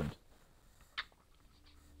I opened.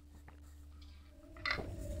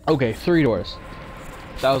 Okay, three doors.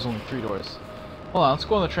 That was only three doors. Hold on, let's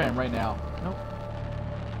go on the tram right now. Nope.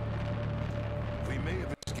 We may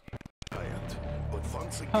have escaped the giant, but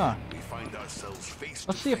once again Huh. we find ourselves face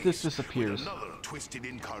Let's to see if this face disappears. with another twisted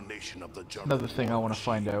incarnation of the German Another thing I war want to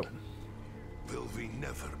find machine. out. Will we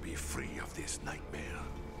never be free of this nightmare?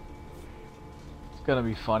 It's gonna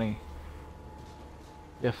be funny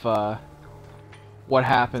if what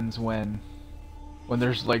happens when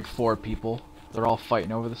there's like four people, they're all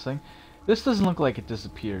fighting over this thing. This doesn't look like it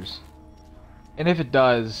disappears, and if it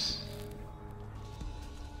does,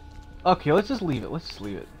 okay, let's just leave it. Let's just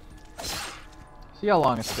leave it. See how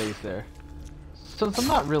long it stays there. Since I'm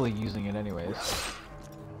not really using it anyways.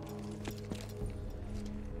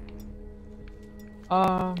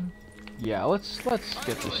 Yeah, let's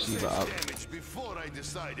get the Shiva up.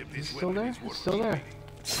 He's still there? He's still there.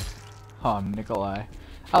 Oh, Nikolai.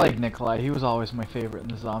 I like Nikolai. He was always my favorite in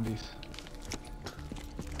the zombies.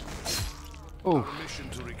 Oh. Our mission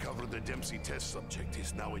to recover the Dempsey test subject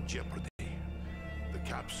is now in jeopardy. The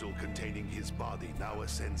capsule containing his body now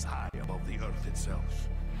ascends high above the Earth itself.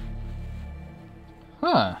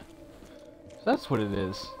 Huh. So that's what it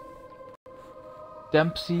is.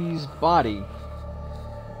 Dempsey's body.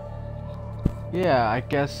 Yeah, I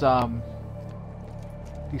guess,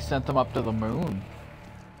 he sent them up to the moon.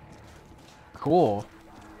 Cool.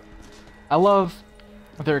 I love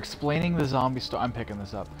they're explaining the zombie I'm picking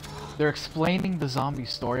this up. They're explaining the zombie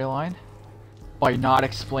storyline by not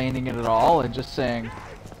explaining it at all and just saying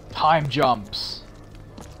time jumps.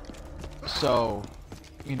 So,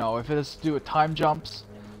 you know, if it has to do with time jumps,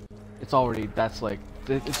 it's already, that's like,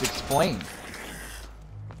 it's explained.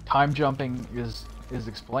 Time jumping is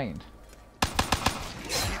explained.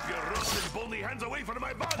 Keep your rusted, bony hands away from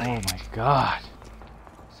my body! Oh my god.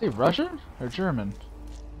 Say Russian or German?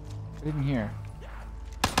 I didn't hear.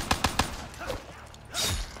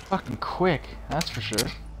 Fucking quick, that's for sure.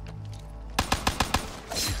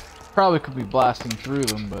 Probably could be blasting through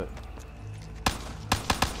them, but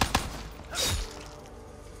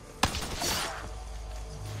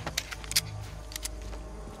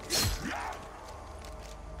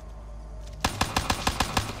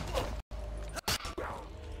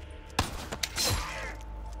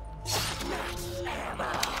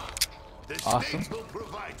Awesome. Will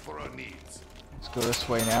provide for our needs. Let's go this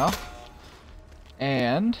way now.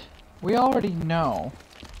 And we already know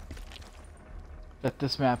that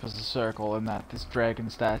this map is a circle and that this dragon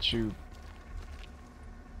statue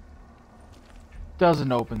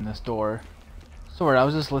doesn't open this door. Sorry, I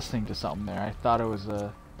was just listening to something there. I thought it was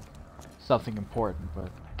something important, but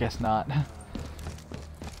I guess not.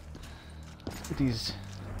 Let's get these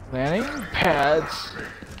landing pads.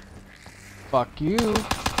 Fuck you,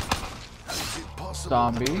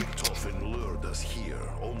 zombie. Richtofen lured us here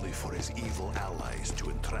only for his evil allies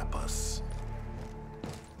to entrap us.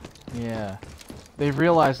 Yeah. They've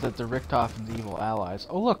realized that the Richtofen's evil allies.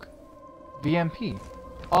 Oh look! VMP.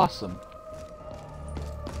 Awesome.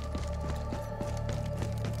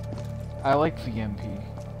 I like VMP.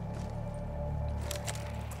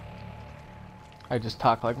 I just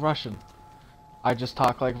talk like Russian. I just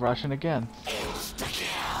talk like Russian again.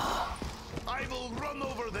 I will run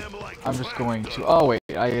over them like I'm just going to... Oh wait,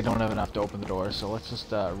 I don't have enough to open the door, so let's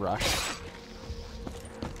just rush.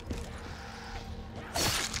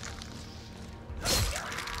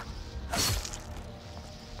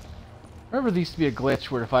 Remember there used to be a glitch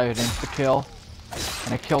where if I had insta-kill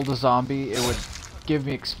and I killed a zombie, it would give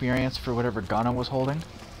me experience for whatever gun I was holding?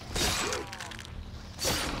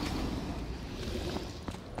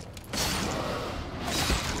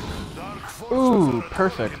 Ooh,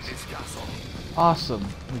 perfect. Awesome.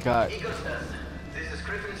 We got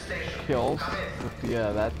kills with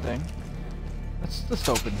the that thing. Let's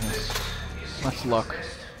open this. Let's look.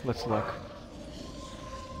 Let's look.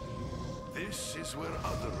 This is where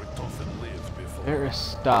other Richtofen lived before. There is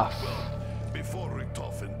stuff. Well, before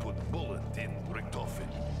Richtofen put bullet in Richtofen.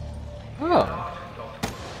 Oh.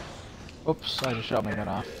 Oops, I just shot my gun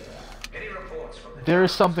off. There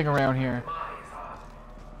is something around here.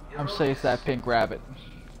 I'm saying it's that pink rabbit.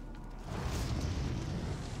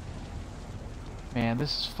 Man,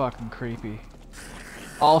 this is fucking creepy.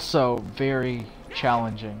 Also, very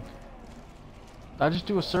challenging. Did I just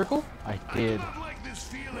do a circle? I did. I don't like this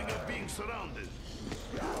feeling of being surrounded.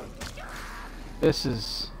 This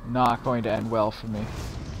is not going to end well for me.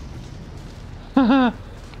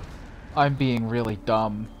 I'm being really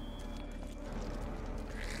dumb.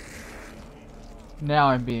 Now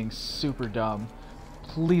I'm being super dumb.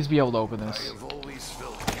 Please be able to open this. I have always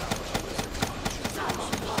felt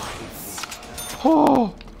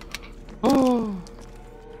Oh! Oh!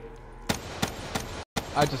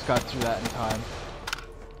 I just got through that in time.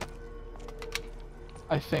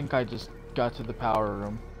 I think I just got to the power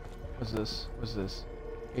room. What's this? What's this?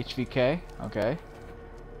 HVK? Okay.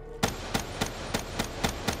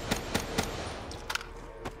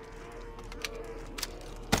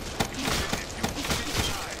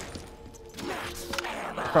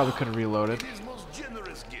 Probably could have reloaded. his most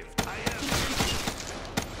generous gift. I am.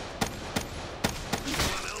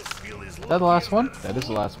 Is that the last one? That is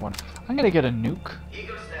the last one. I'm gonna get a nuke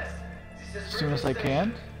as soon as I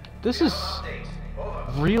can. This is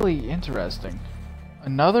really interesting.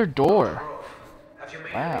 Another door.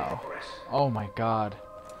 Wow. Oh my god.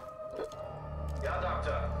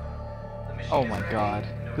 Oh my god.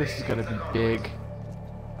 This is gonna be big.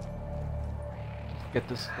 Get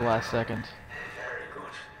this the last second.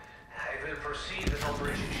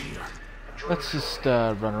 Let's just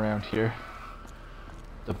run around here.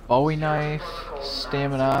 The Bowie knife,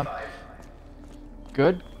 stamina up.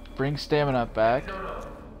 Good. Bring stamina back. Does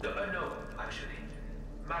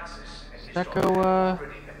that go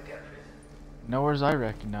nowhere's I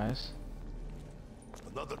recognize?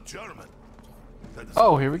 Another German.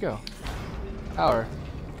 Oh, here we go. Power.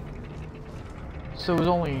 So it was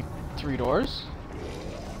only 3 doors.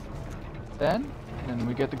 Then, and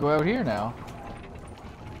we get to go out here now.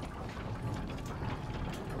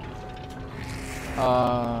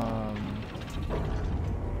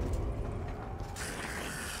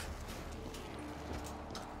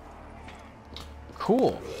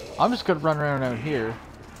 Cool. I'm just gonna run around out here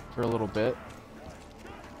for a little bit.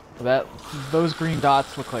 Those green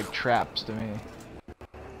dots look like traps to me.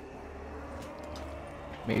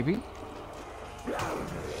 Maybe?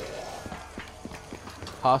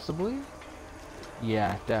 Possibly?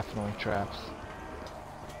 Yeah, definitely traps.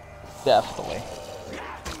 Definitely.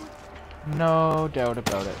 No doubt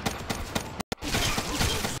about it.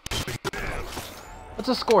 Let's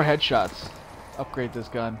just score headshots. Upgrade this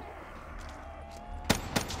gun.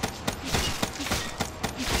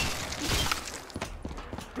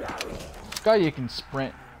 Guy, you can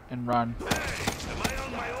sprint and run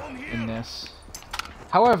in this.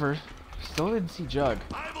 However, still didn't see Jug.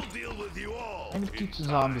 I will deal with you all. I'm gonna keep the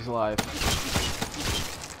zombies alive.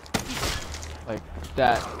 Like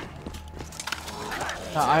that.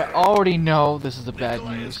 Now, I already know this is a bad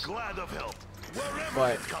Nikolai is news, glad of help, wherever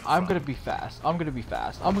but it comes I'm from. gonna be fast.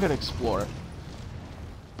 I'm gonna explore.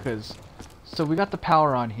 So we got the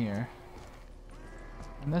power on here.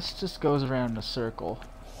 And this just goes around in a circle.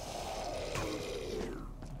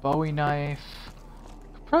 Bowie knife.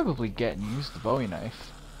 Could probably get and use the Bowie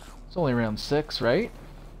knife. It's only around 6, right?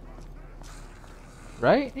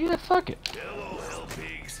 Right? Yeah, fuck it. Hello, hell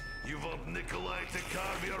pigs. You want Nikolai to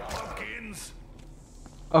carve your pumpkins?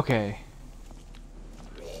 Okay.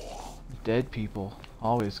 Dead people.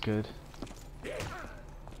 Always good.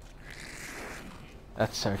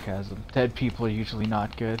 That's sarcasm. Dead people are usually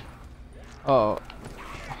not good. Oh.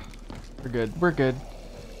 We're good. We're good.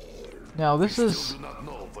 Now this We is... still do not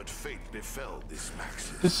know what fate befell this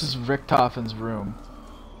Maxis. This is Richtofen's room.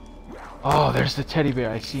 Oh, there's the teddy bear.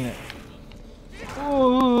 I seen it.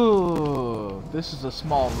 Oh, this is a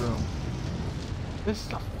small room. This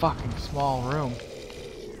is a fucking small room.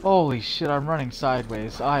 Holy shit, I'm running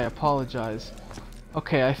sideways. I apologize.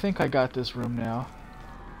 Okay, I think I got this room now.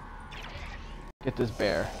 Get this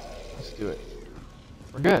bear. Let's do it.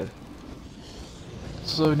 We're good.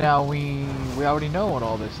 So now we already know what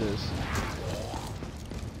all this is.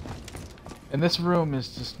 And this room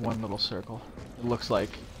is just one little circle. It looks like.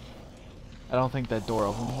 I don't think that door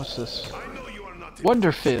opened. What's this? I know you are not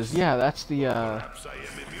Wonder Fizz. Yeah, that's the Perhaps I am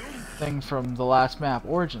immune. thing from the last map.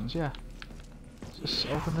 Origins, yeah. Just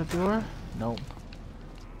open the door? Nope.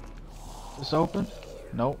 Just open?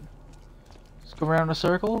 Nope. Just go around a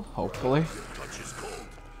circle? Hopefully. Touch is cold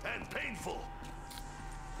and painful.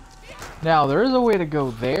 Now, there is a way to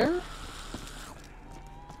go there.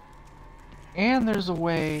 And there's a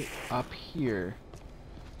way up here.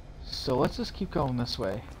 So let's just keep going this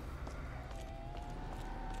way.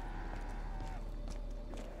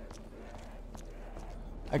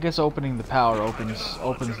 I guess opening the power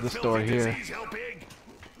opens this door here.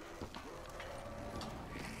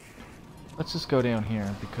 Let's just go down here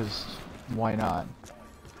because why not?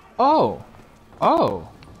 Oh! Oh!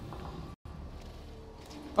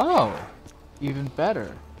 Oh! Even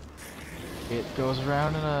better. It goes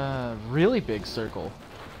around in a really big circle.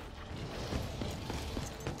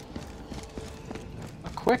 A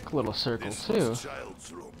quick little circle This too. was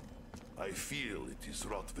child's room. I feel it is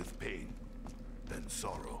wrought with pain and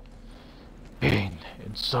sorrow. Pain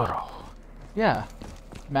and sorrow. Yeah.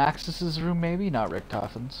 Maxis's room maybe, not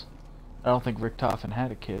Richtofen's. I don't think Richtofen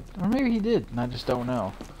had a kid. Or maybe he did, and I just don't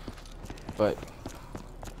know. But...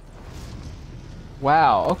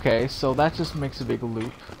 wow, okay, so that just makes a big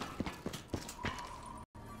loop.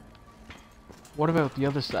 What about the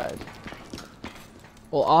other side?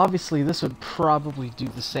 Well, obviously this would probably do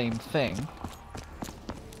the same thing.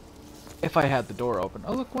 If I had the door open.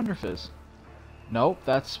 Oh look, Wonder Fizz. Nope,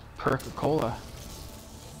 that's Perca-Cola.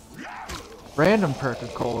 Random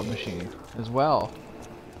Perca-Cola machine as well.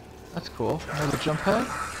 That's cool. Another jump pad.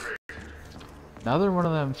 Another one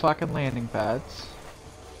of them fucking landing pads.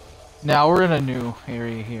 Now we're in a new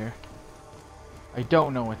area here. I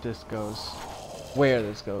don't know what this goes. Where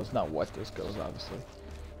this goes, not what this goes, obviously.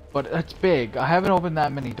 But it's big. I haven't opened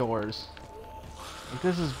that many doors. Like,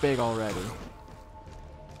 this is big already.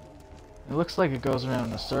 It looks like it goes around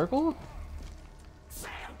in a circle.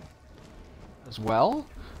 As well.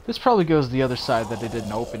 This probably goes the other side that it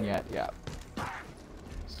didn't open yet. Yeah.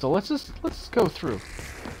 So let's just go through.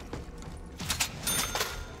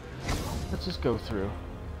 Let's just go through.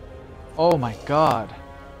 Oh my god.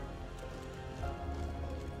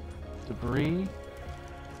 Debris.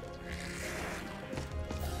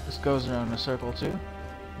 This goes around in a circle too.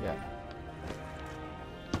 Yeah.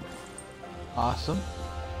 Awesome.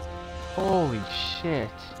 Holy shit.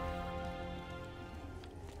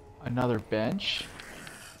 Another bench.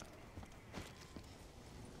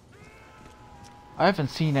 I haven't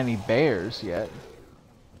seen any bears yet.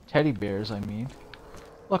 Teddy bears, I mean.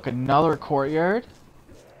 Look, another courtyard.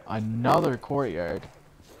 Another courtyard.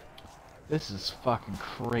 This is fucking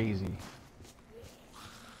crazy.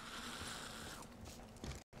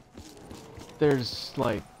 There's,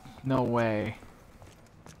 like, no way.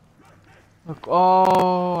 Look,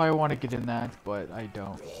 oh, I want to get in that, but I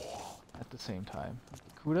don't. At the same time.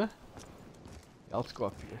 Kuda? Yeah, let's go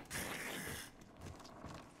up here.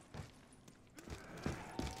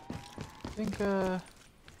 I think,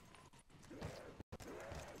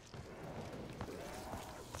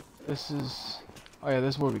 this is... oh yeah,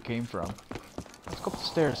 this is where we came from. Let's go up the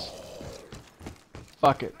stairs.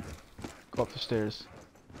 Fuck it. Go up the stairs.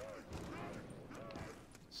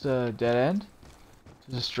 It's a dead end.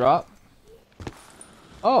 Does this drop?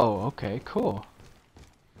 Oh, okay, cool.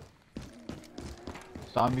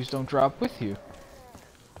 Zombies don't drop with you.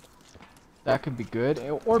 That could be good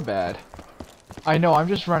or bad. I know I'm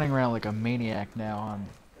just running around like a maniac now.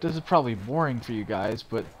 This is probably boring for you guys,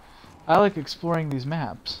 but I like exploring these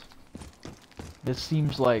maps. This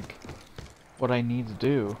seems like what I need to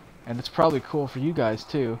do, and it's probably cool for you guys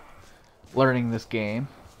too, learning this game.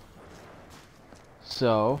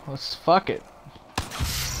 So let's fuck it.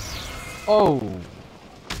 Oh.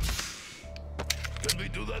 Can we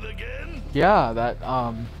do that again? Yeah, that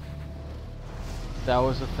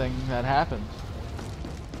was a thing that happened.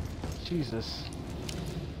 Jesus.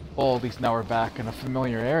 Well, at least now we're back in a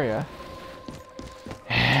familiar area.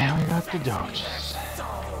 And we got the doges.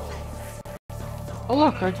 Oh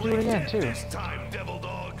look, I can do it again too. This time, devil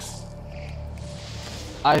dogs.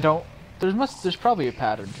 I don't. There's probably a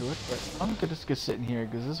pattern to it, but I'm gonna just sit in here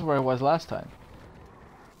because this is where I was last time.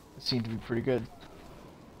 It seemed to be pretty good.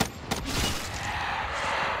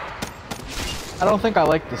 I don't think I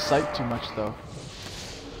like the sight too much though.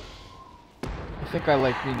 I think I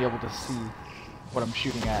like being able to see what I'm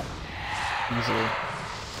shooting at easily.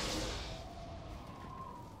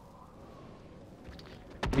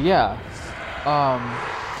 But yeah,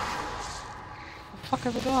 the fuck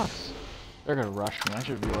are the dogs? They're gonna rush me. I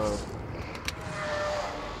should reload.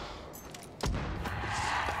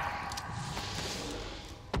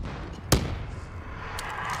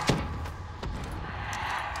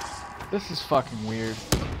 This is fucking weird.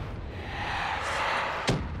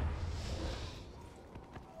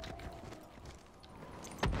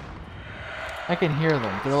 I can hear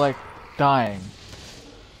them. They're like dying.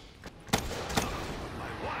 My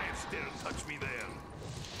wife didn't touch me there.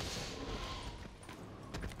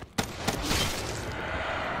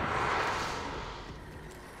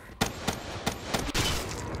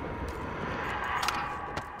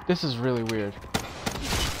 This is really weird.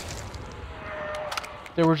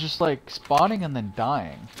 They were just like spawning and then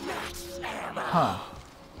dying. Huh.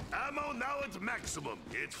 Ammo now at maximum.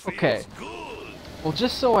 It feels Okay. good. Well,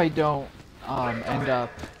 just so I don't end up.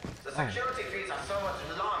 The security feeds are somewhat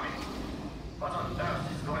alarming. What on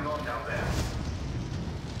earth is going on down there?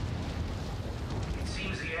 It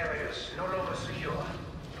seems the area is no longer secure.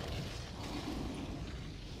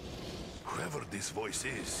 Whoever this voice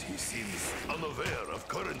is, he seems unaware of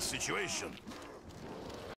current situation.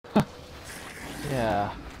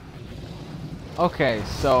 Yeah. Okay,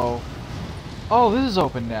 so. Oh, this is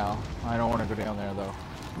open now. I don't want to go down there though.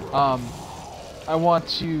 I want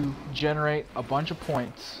to generate a bunch of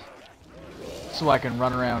points so I can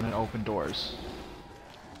run around and open doors.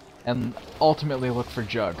 And ultimately look for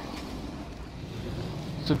Jug.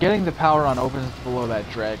 So getting the power on opens below that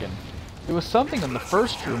dragon. There was something in the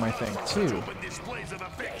first room, I think, too.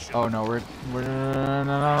 Oh no, we're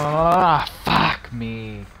fuck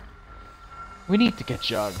me. We need to get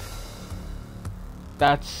Jug.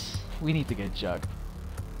 We need to get Jug.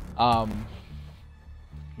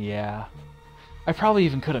 Yeah. I probably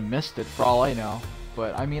even could have missed it for all I know.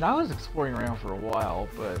 But, I mean, I was exploring around for a while,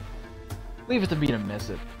 but leave it to me to miss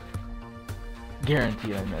it.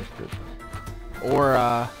 Guaranteed I missed it.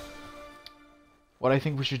 Or, what I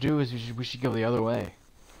think we should do is we should go the other way.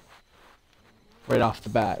 Right off the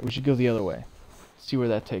bat. We should go the other way. See where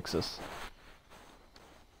that takes us.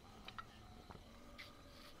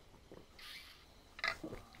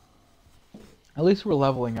 At least we're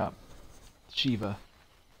leveling up Shiva.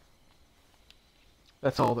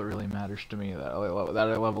 That's all that really matters to me, that I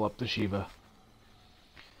level up the Shiva.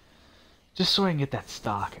 Just so I can get that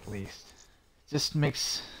stock, at least. Just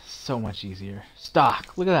makes so much easier.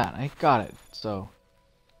 Stock! Look at that, I got it. So,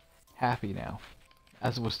 happy now.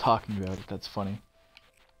 As I was talking about it, that's funny.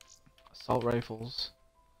 Assault rifles.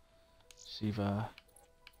 Shiva.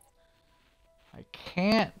 I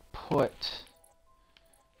can't put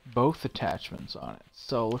both attachments on it.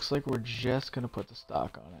 So, looks like we're just gonna put the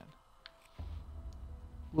stock on it.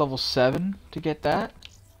 Level 7 to get that.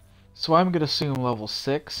 So I'm gonna assume level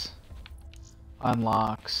 6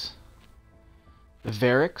 unlocks the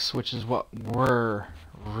Varix, which is what we're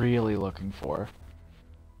really looking for.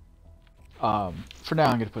 For now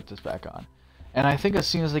I'm gonna put this back on. And I think as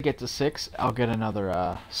soon as I get to 6, I'll get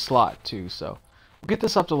another slot too, so we'll get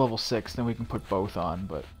this up to level 6, then we can put both on,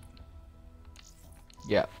 but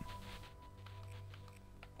yeah.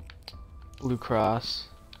 Blue Cross.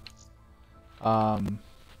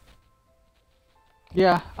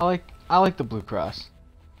 Yeah, I like the Blue Cross.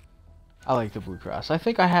 I like the Blue Cross. I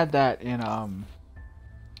think I had that in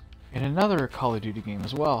another Call of Duty game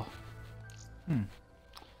as well.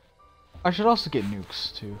 I should also get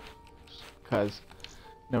nukes too, cause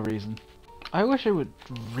no reason. I wish I would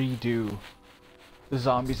redo the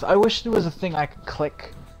zombies. I wish there was a thing I could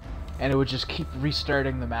click, and it would just keep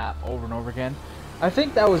restarting the map over and over again. I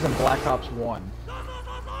think that was in Black Ops 1.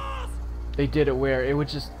 They did it where it would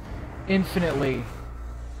just infinitely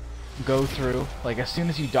go through. Like, as soon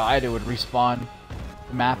as you died, it would respawn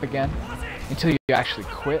the map again until you actually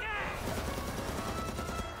quit.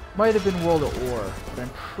 Might have been World at War, but I'm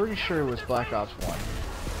pretty sure it was Black Ops 1.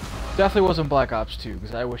 Definitely wasn't Black Ops 2,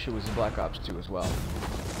 because I wish it was in Black Ops 2 as well.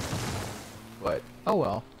 But oh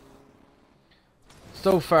well.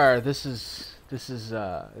 So far, this is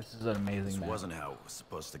an amazing map. This wasn't how it was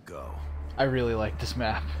supposed to go. I really like this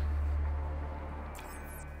map.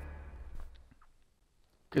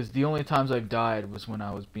 Because the only times I've died was when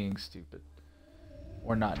I was being stupid.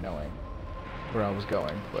 Or not knowing where I was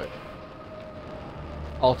going, but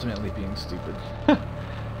ultimately being stupid.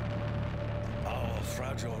 Our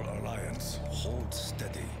fragile alliance holds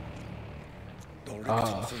steady. The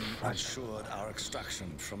Richthofen ensured our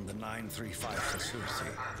extraction from the 935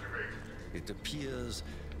 facility. It appears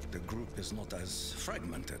the group is not as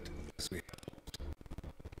fragmented as we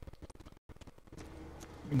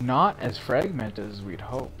Not as fragmented as we'd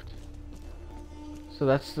hoped. So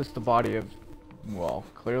that's just the body of, well,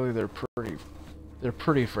 clearly they're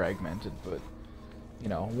pretty fragmented, but you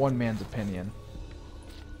know, one man's opinion.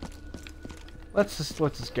 Let's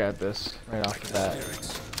just get this right off the bat.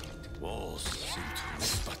 Walls seem to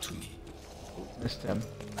whisper to me. Missed him.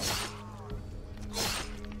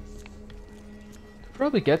 Could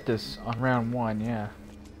probably get this on round 1, yeah.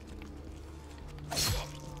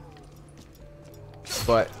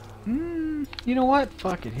 But, you know what?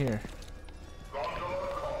 Fuck it, here.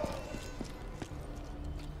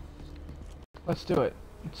 Let's do it.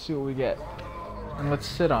 Let's see what we get. And let's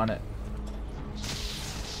sit on it.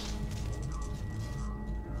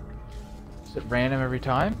 Is it random every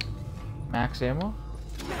time? Max ammo?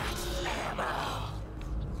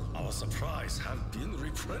 Our supplies have been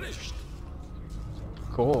replenished.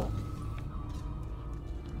 Cool.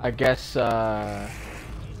 I guess,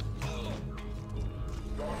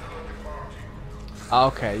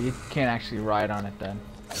 okay, you can't actually ride on it then.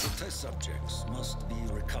 Test subjects must be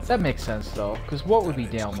recovered. That makes sense though, because what would be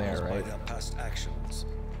down there, right? Their past actions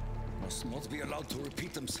must not be allowed to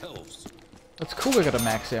repeat themselves. That's cool we got a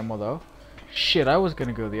max ammo though. Shit, I was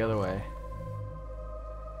gonna go the other way.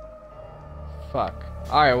 Fuck.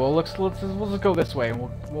 Alright, well let's just go this way and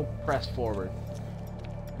we'll press forward.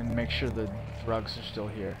 And make sure the drugs are still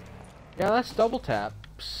here. Yeah, that's double tap.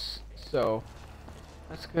 So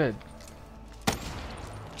that's good.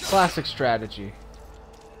 Classic strategy.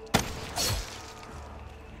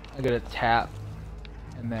 I gotta tap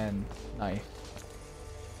and then knife.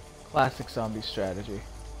 Classic zombie strategy.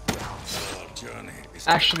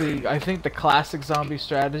 Actually, I think the classic zombie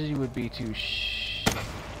strategy would be to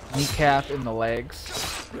kneecap in the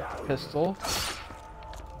legs, pistol.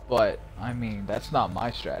 But I mean, that's not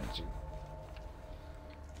my strategy.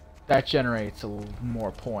 That generates a little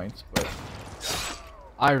more points, but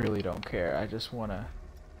I really don't care. I just wanna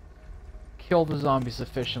kill the zombies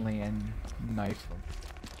efficiently and knife them.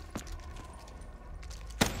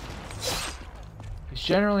 Because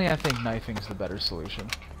generally I think knifing is the better solution.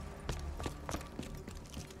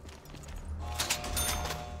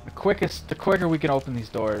 The quicker we can open these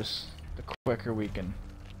doors, the quicker we can,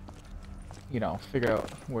 you know, figure out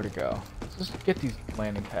where to go. Let's just get these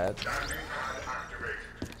landing pads.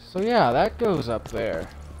 So yeah, that goes up there.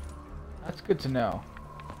 That's good to know.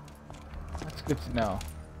 That's good to know.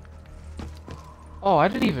 Oh, I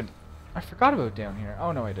forgot about down here.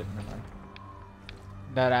 Oh no, I didn't. Never mind.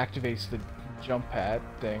 That activates the jump pad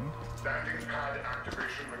thing. Landing pad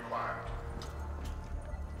activation required.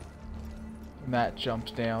 And that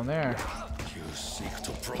jumps down there. You seek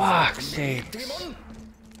to Fuck sakes. demon?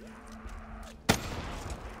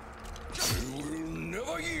 You will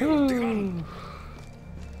never yield, demon.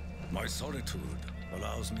 My solitude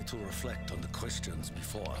allows me to reflect on the questions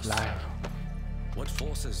before us. Live. What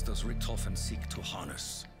forces does Richthofen seek to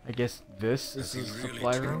harness? I guess this is Is the he really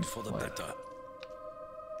supply room. tuned for the What? better?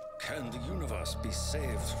 Can the universe be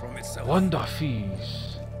saved from itself? Wonder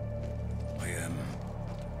fees. I am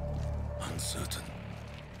uncertain.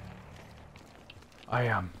 I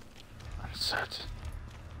am uncertain.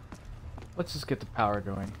 Let's just get the power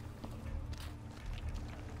going.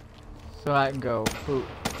 So I can go boot,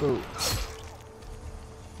 boot.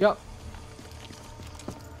 Yup.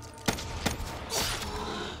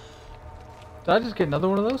 Did I just get another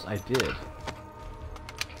one of those? I did.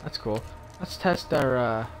 That's cool. Let's test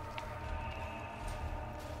our,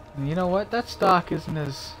 you know what? That stock isn't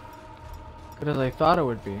as good as I thought it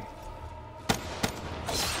would be.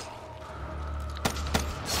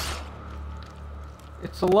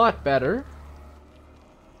 It's a lot better,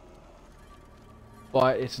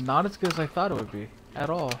 but it's not as good as I thought it would be. at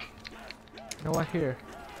all. You know what? Here.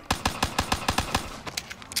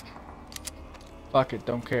 Fuck it,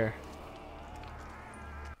 don't care.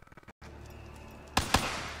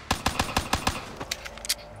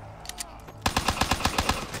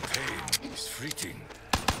 Pain is fleeting.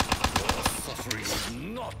 Your suffering is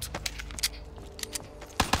not.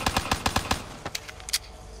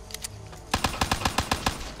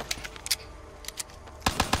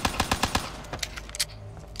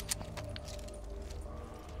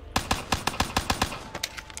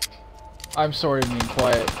 I'm sorry to being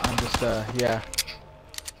quiet. I'm just, yeah.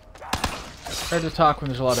 Hard to talk when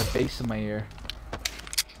there's a lot of bass in my ear.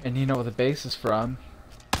 And you know what the bass is from.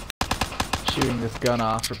 Shooting this gun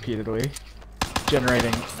off repeatedly.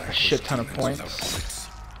 Generating a shit ton of points.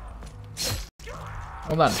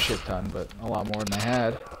 Well, not a shit ton, but a lot more than I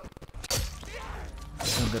had.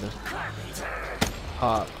 I'm gonna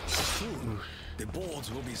pop. The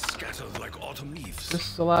boards will be scattered like autumn leaves. Is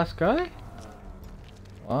this the last guy?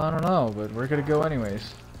 Well, I don't know, but we're gonna go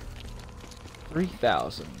anyways.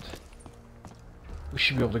 3,000. We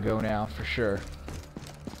should be able to go now, for sure.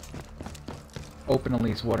 Open at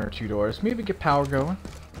least 1 or 2 doors. Maybe get power going.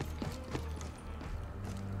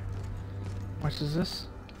 How much is this?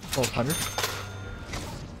 1,200.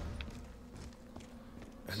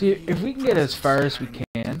 See, if we can get as far as we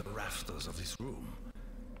can. The rafters of this room.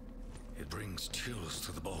 It brings chills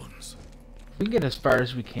to the bones. If we can get as far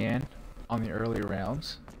as we can on the early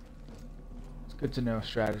rounds, it's good to know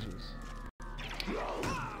strategies.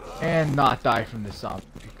 And not die from this zombie,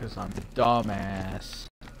 because I'm a dumbass.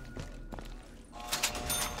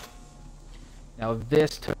 Now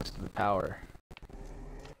this took us to the power.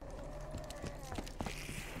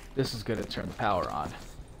 This is gonna turn the power on.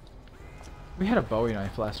 We had a Bowie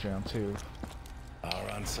knife last round too.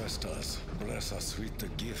 Our ancestors bless us with the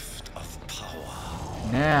gift of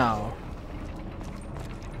power. Now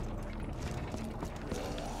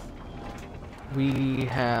we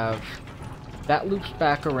have that loops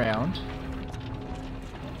back around.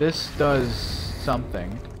 This does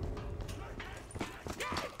something.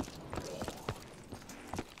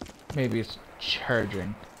 Maybe it's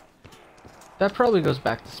charging. That probably goes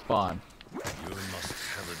back to spawn. You must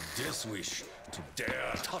have a death wish to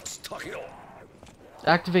dare touch Takio.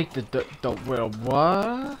 Activate the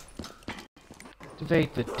what?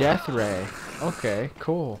 Activate the death ray. Okay,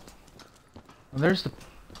 cool. And there's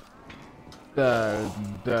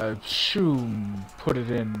the shoe, put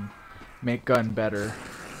it in, make gun better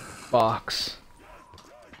box.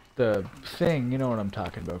 The thing, you know what I'm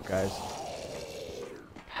talking about, guys.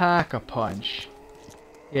 Pack-a-punch.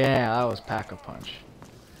 Yeah, that was Pack-a-punch.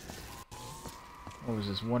 What was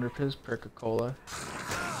this? Wonder Piz, Perca-Cola.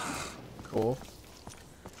 Cool.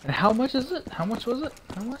 And how much is it? How much was it?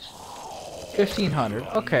 How much? 1,500.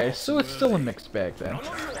 Okay, so it's still a mixed bag then.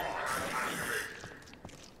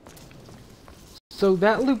 So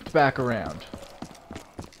that looped back around.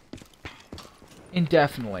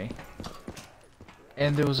 Indefinitely.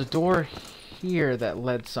 And there was a door here that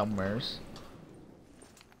led somewheres.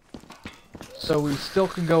 So we still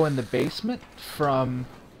can go in the basement from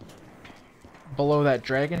below that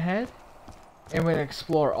dragon head. And we can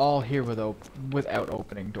explore all here without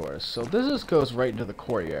opening doors. So this just goes right into the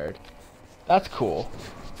courtyard. That's cool.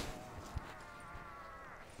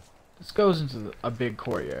 This goes into a big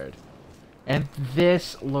courtyard. And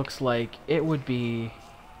this looks like it would be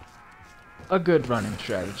a good running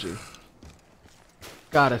strategy.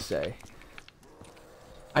 Gotta say.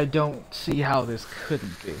 I don't see how this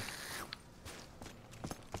couldn't be.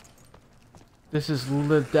 This is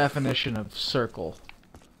the definition of circle.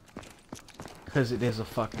 Because it is a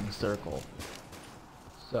fucking circle.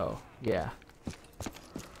 So, yeah.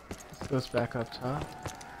 This goes back up top.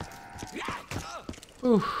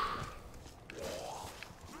 Oof.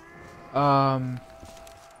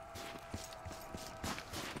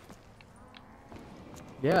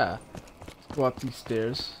 Yeah. Let's go up these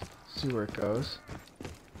stairs. See where it goes.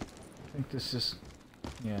 I think this is...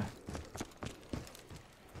 yeah.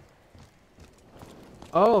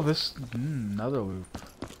 Oh, this... another loop.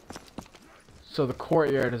 So the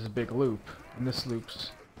courtyard is a big loop. And this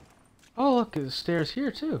loops... oh, look, there's stairs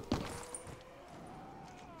here, too.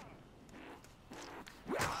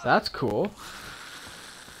 That's cool.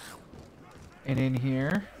 And in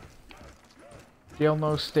here... Dale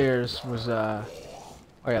No Stairs was, oh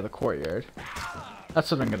yeah, the courtyard.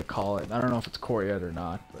 That's what I'm gonna call it. I don't know if it's courtyard or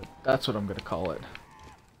not, but that's what I'm gonna call it.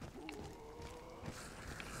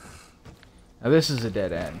 Now this is a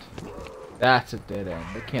dead end. That's a dead end.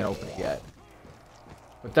 They can't open it yet.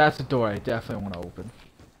 But that's a door I definitely want to open.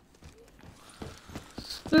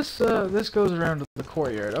 This goes around to the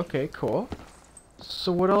courtyard. Okay, cool.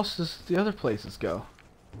 So what else does the other places go?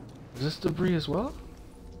 Is this debris as well?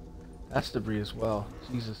 That's debris as well.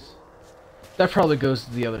 Jesus. That probably goes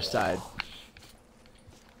to the other side.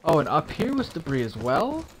 Oh, and up here was debris as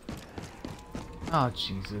well? Oh,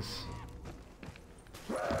 Jesus.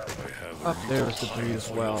 Up there was debris as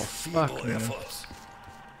well. Fuck me.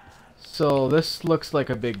 So this looks like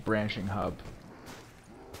a big branching hub.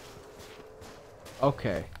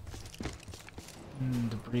 Okay.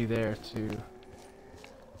 Debris there too.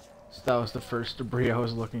 So that was the first debris I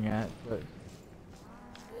was looking at, but...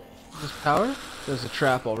 Is this power? There's a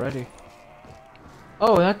trap already.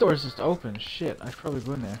 Oh, that door's just open. Shit, I should probably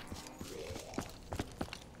go in there.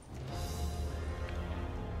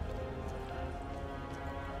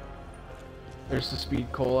 There's the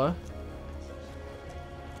speed cola.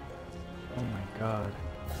 Oh my god.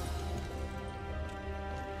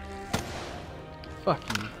 Fuck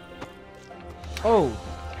you. Oh!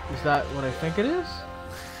 Is that what I think it is?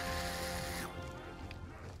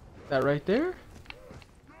 That right there?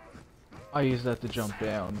 I use that to jump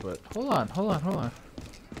down, but hold on.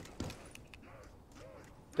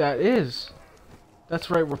 That is. That's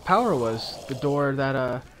right where power was. The door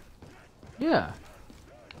that, yeah.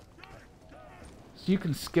 So you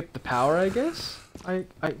can skip the power, I guess?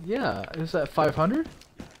 Yeah. Is that 500?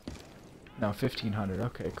 No, 1500.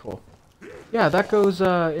 Okay, cool. Yeah, that goes,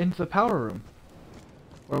 into the power room.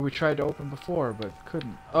 Where we tried to open before, but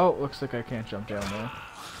couldn't. Oh, looks like I can't jump down there.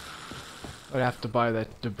 I'd have to buy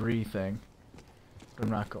that debris thing. But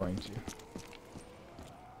I'm not going to.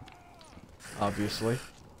 Obviously.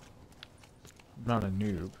 I'm not a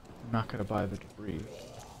noob. I'm not gonna buy the debris.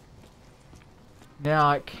 Now,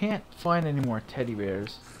 I can't find any more teddy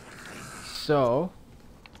bears. So...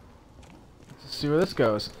 let's see where this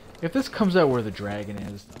goes. If this comes out where the dragon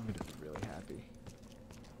is, I'm gonna be really happy.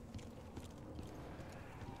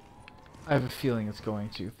 I have a feeling it's going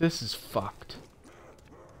to. This is fucked.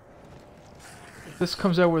 If this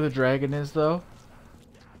comes out where the dragon is, though,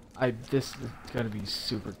 this is gonna be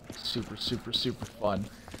super fun.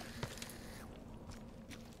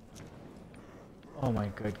 Oh my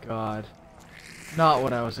good god. Not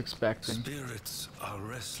what I was expecting. Spirits are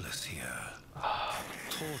restless here,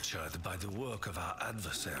 tortured by the work of our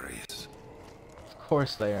adversaries. Of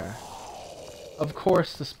course they are. Of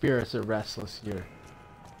course the spirits are restless here.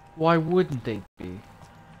 Why wouldn't they be?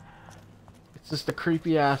 It's just a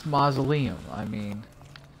creepy ass mausoleum, I mean.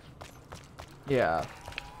 Yeah.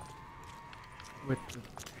 With the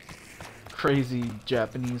crazy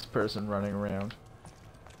Japanese person running around.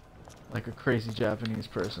 Like a crazy Japanese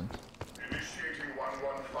person. Initiating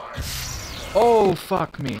 115. Oh,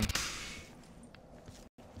 fuck me.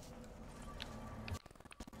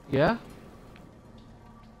 Yeah?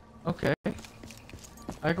 Okay.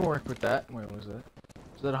 I can work with that. Wait, what was that?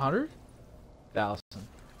 Is that 100,000?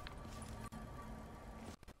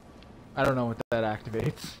 I don't know what that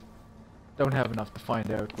activates. Don't have enough to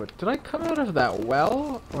find out, but did I come out of that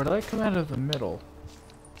well? Or did I come out of the middle?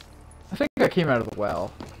 I think I came out of the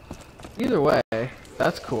well. Either way,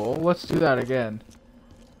 that's cool. Let's do that again.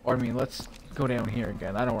 Or, I mean, let's go down here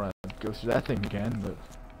again. I don't want to go through that thing again, but...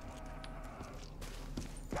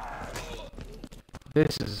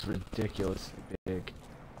 this is ridiculously big.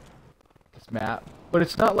 This map. But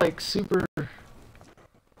it's not, like, super...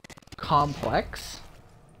 complex?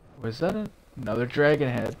 Was that another dragon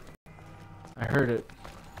head? I heard it.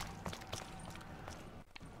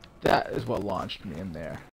 That is what launched me in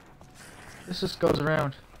there. This just goes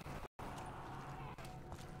around.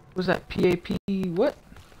 Was that PAP? What?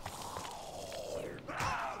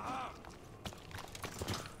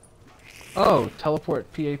 Oh,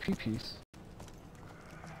 teleport PAP piece.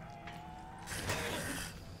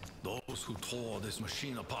 Those who tore this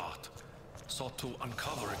machine apart sought to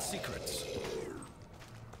uncover its secrets.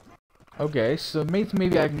 Okay, so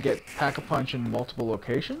maybe I can get Pack-a-Punch in multiple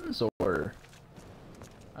locations, or...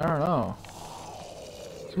 I don't know.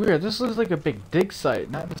 It's weird, this looks like a big dig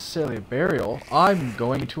site, not necessarily a burial. I'm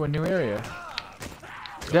going to a new area.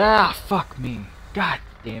 Ah, fuck me. God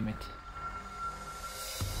damn it.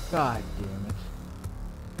 God damn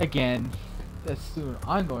it. Again. That's soon.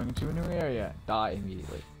 I'm going to a new area. Die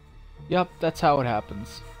immediately. Yep, that's how it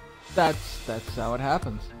happens. That's how it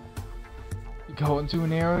happens. You go into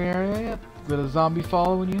an area with a zombie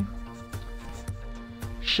following you.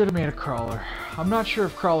 Should have made a crawler. I'm not sure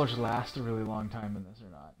if crawlers last a really long time in this or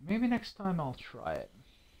not. Maybe next time I'll try it.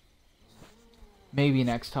 Maybe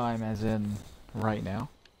next time as in right now.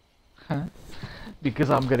 Because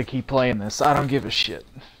I'm gonna keep playing this. I don't give a shit.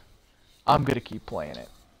 I'm gonna keep playing it.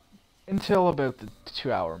 Until about the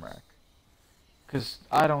 2-hour mark. Because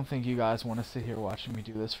I don't think you guys want to sit here watching me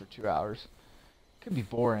do this for 2 hours. Could be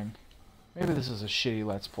boring. Maybe this is a shitty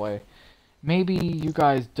Let's Play. Maybe you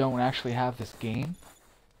guys don't actually have this game,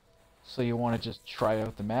 so you want to just try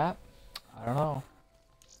out the map. I don't know.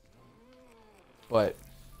 But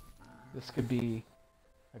this could be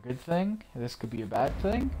a good thing. This could be a bad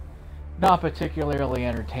thing. Not particularly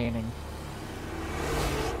entertaining.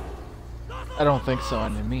 I don't think so to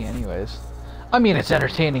me anyways. I mean, it's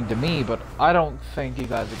entertaining to me, but I don't think you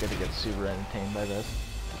guys are going to get super entertained by this.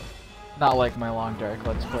 Not like my Long Dark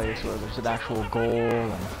Let's Plays where there's an actual goal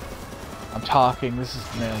and I'm talking. This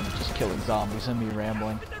is mainly just killing zombies and me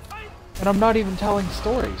rambling. And I'm not even telling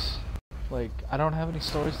stories. Like, I don't have any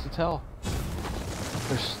stories to tell.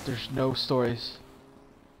 There's no stories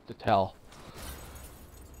to tell.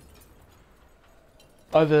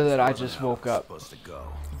 Other than I just woke up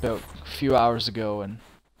about a few hours ago and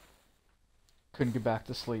couldn't get back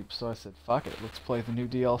to sleep, so I said, fuck it, let's play the new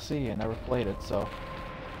DLC. I never played it, so...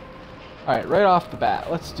 Alright, right off the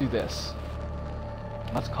bat, let's do this.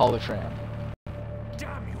 Let's call the tram.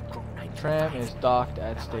 Tram is docked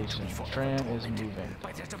at station. Tram is moving.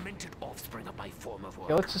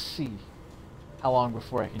 Okay, let's just see how long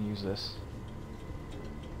before I can use this.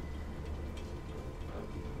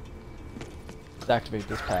 Let's activate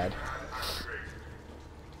this pad.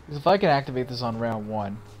 Because if I can activate this on round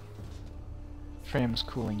 1, tram's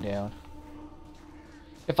cooling down.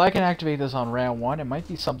 If I can activate this on round 1, it might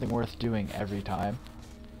be something worth doing every time.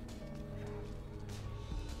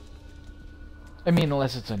 I mean,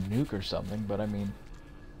 unless it's a nuke or something, but I mean,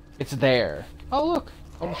 it's there. Oh look,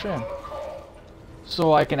 on the tram.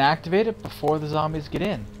 So I can activate it before the zombies get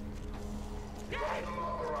in.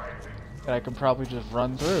 And I can probably just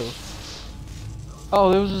run through. Oh,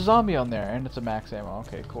 there was a zombie on there, and it's a max ammo.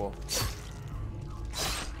 Okay, cool.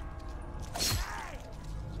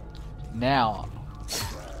 Now,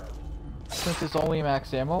 since it's only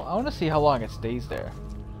max ammo, I want to see how long it stays there.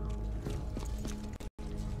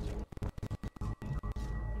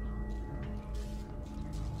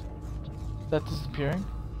 Is that disappearing?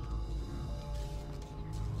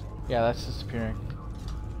 Yeah, that's disappearing.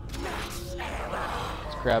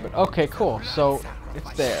 Let's grab it. Okay, cool. So,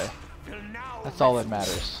 it's there. That's all that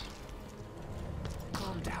matters.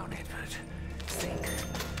 Calm down, Edward. Think.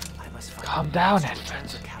 I must find Calm down, Edward.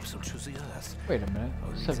 the capsule to the Earth. Wait a minute.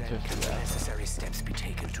 Only then 750. can necessary steps be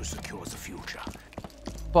taken to secure the future.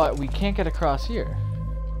 But we can't get across here.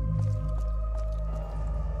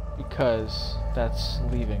 Because that's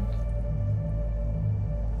leaving.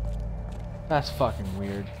 That's fucking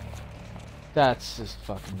weird. That's just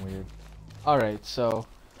fucking weird. Alright, so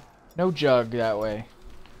no jug that way.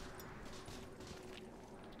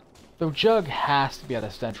 The jug has to be at a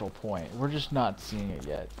central point. We're just not seeing it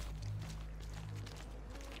yet.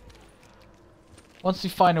 Once we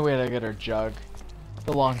find a way to get our jug,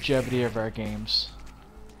 the longevity of our games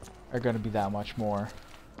are going to be that much more.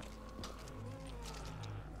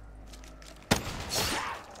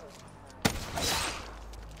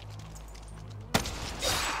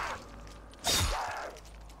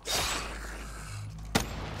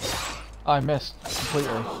 I missed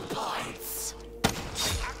completely.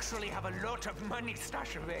 Have a lot of money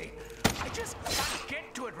stashed away. I just can't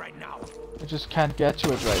get to it right now. I just can't get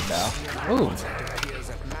to it right now. Ooh,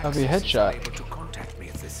 that'll be a headshot. Able to contact me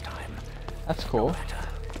at this time. That's cool.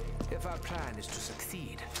 If our plan is to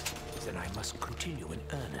succeed, then I must continue in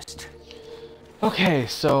earnest. Okay,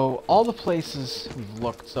 so all the places we've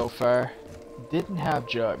looked so far didn't have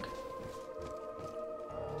jug.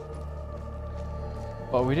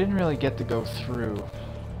 But we didn't really get to go through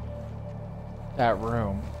that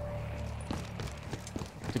room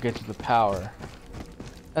to get to the power.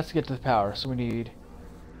 That's to get to the power, so we need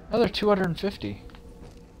another 250.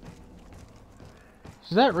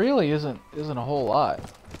 So that really isn't a whole lot.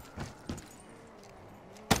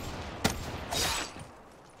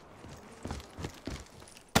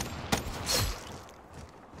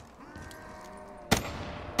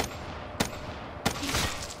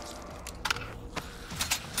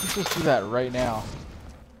 Let's just do that right now.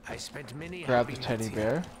 I spent many Grab the happy teddy nights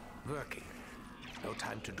bear. here, working. No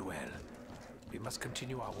time to dwell. We must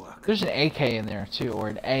continue our work. There's an AK in there too, or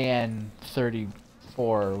an AN-34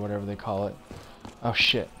 or whatever they call it. Oh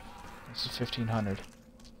shit. This is 1500.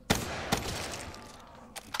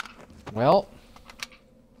 Well,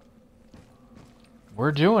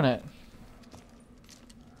 we're doing it.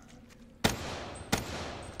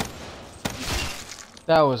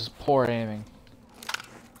 That was poor aiming.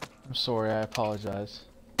 I'm sorry, I apologize.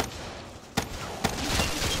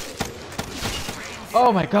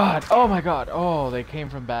 Oh my god! Oh my god! Oh, they came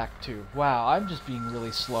from back too. Wow, I'm just being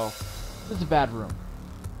really slow. This is a bad room.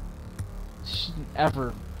 Shouldn't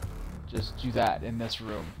ever just do that in this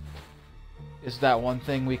room. Is that one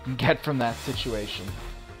thing we can get from that situation.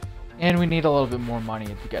 And we need a little bit more money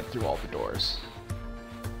to get through all the doors.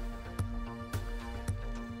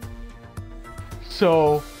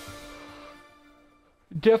 So,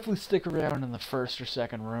 definitely stick around in the first or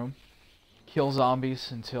second room. Kill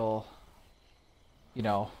zombies until, you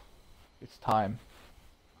know, it's time.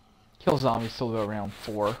 Kill zombies till around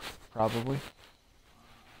 4, probably.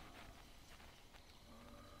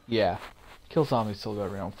 Yeah, kill zombies till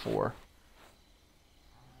around 4.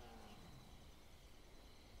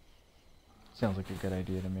 Sounds like a good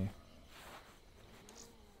idea to me.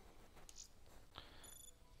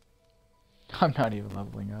 I'm not even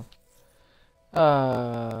leveling up.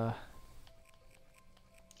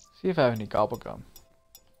 See if I have any gobblegum.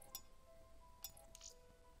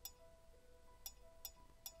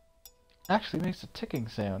 Actually makes a ticking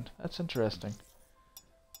sound. That's interesting.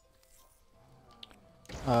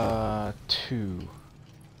 2.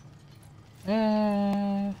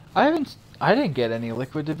 I didn't get any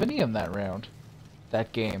liquid divinium that round.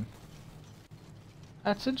 That game.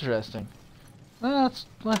 That's interesting. Let's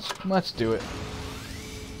do it.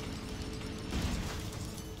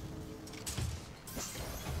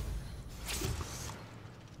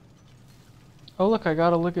 Oh look, I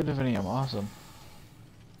got a liquid divinium. Awesome.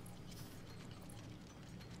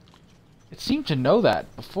 It seemed to know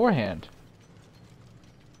that beforehand.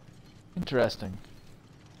 Interesting.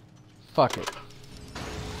 Fuck it.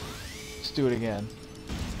 Let's do it again.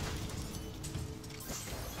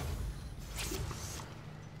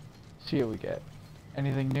 See what we get.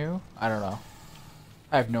 Anything new? I don't know.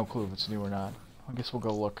 I have no clue if it's new or not. I guess we'll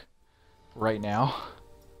go look right now.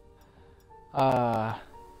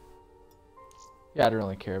 Yeah, I don't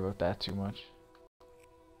really care about that too much.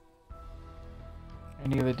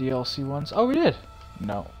 Any of the DLC ones? Oh, we did!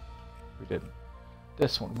 No, we didn't.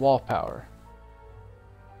 This one, wall power.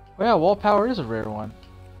 Oh yeah, wall power is a rare one.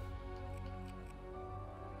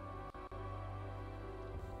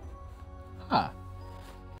 Huh.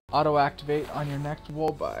 Auto-activate on your next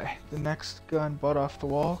wall buy. The next gun butt off the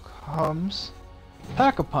wall comes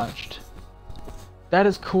Pack-a-Punched. That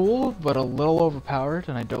is cool, but a little overpowered,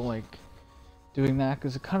 and I don't like doing that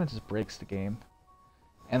because it kind of just breaks the game.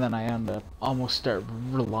 And then I end up almost start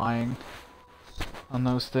relying on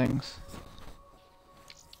those things.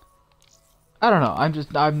 I don't know. I'm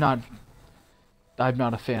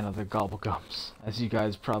not a fan of the gobblegums, as you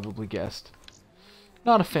guys probably guessed.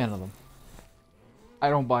 Not a fan of them. I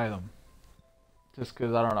don't buy them. Just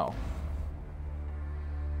because, I don't know.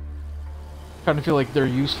 Kind of feel like they're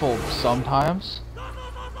useful sometimes.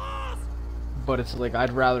 But it's like,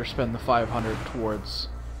 I'd rather spend the 500 towards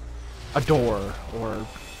a door, or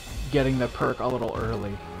getting the perk a little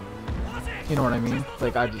early. You know what I mean?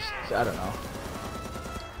 Like, I don't know.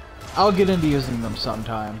 I'll get into using them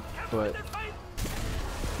sometime, but...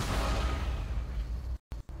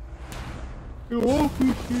 It won't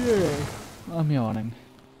be today. I'm yawning.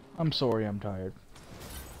 I'm sorry, I'm tired.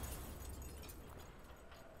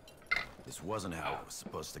 This wasn't how it was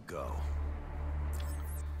supposed to go.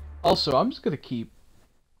 Also, I'm just gonna keep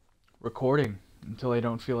recording until I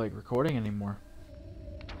don't feel like recording anymore.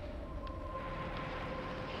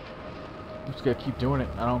 I'm just gonna keep doing it.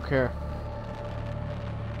 I don't care.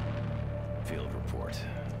 Field report.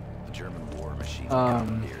 The German war machine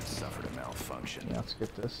commandeered suffered a malfunction. Yeah, let's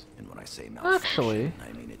get this. And when I say malfunction, Actually,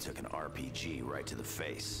 I mean it took an RPG right to the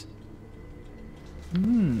face.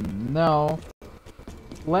 No.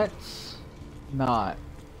 Let's not.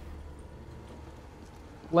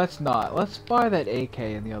 Let's not. Let's buy that AK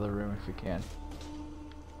in the other room if we can.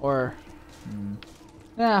 Or,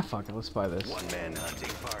 nah, fuck it. Let's buy this. One-man hunting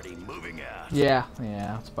party moving out. Yeah,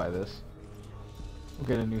 let's buy this. We'll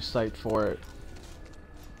get a new sight for it.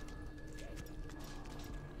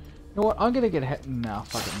 You know what? I'm gonna get nah,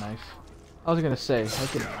 fucking knife. I was gonna say, I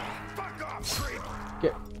could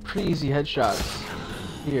get pretty easy headshots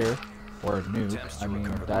here. Or a nuke. I mean,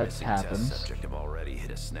 that happens. Subject have already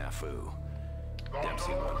hit a snafu.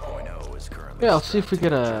 Dempsey 1.0 is currently Yeah, let's see if we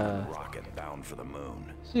get a rocket bound for the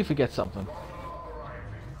moon. See if we get something.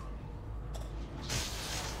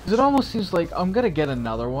 Cause it almost seems like I'm gonna get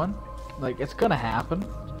another one. Like, it's gonna happen.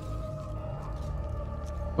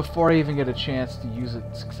 Before I even get a chance to use it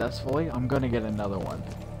successfully, I'm gonna get another one.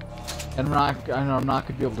 And I'm not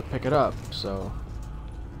gonna be able to pick it up, so.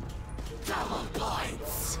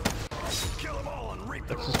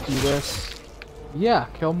 Let's just do this. Yeah,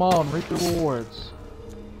 kill them all and reap the rewards.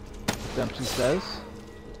 Dempsey says.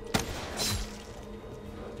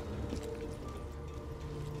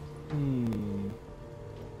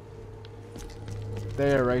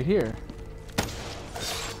 They're right here.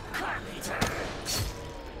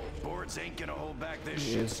 gonna hold back this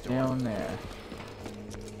He is shitstorm. down there.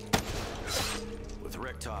 With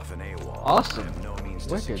Richtoff and AWOL, Awesome. I have no means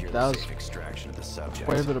to Wicked. secure That the was safe extraction of the subject.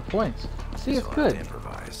 quite a bit of points. See, it's So I'll good.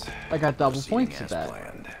 improvise. I got double Proceeding points at as that.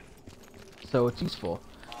 planned. So it's useful.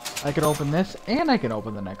 I can open this, and I can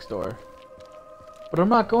open the next door. But I'm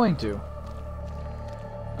not going to.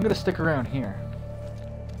 I'm gonna stick around here.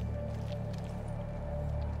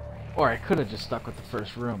 Or I could have just stuck with the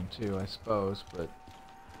first room, too, I suppose, but...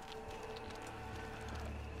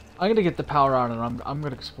 I'm gonna get the power on, and I'm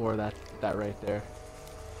gonna explore that right there.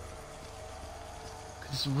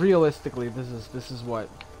 Because realistically, this is what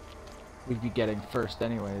we'd be getting first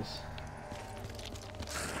anyways.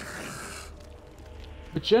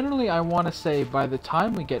 But generally, I want to say by the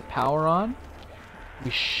time we get power on,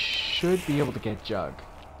 we should be able to get Jug.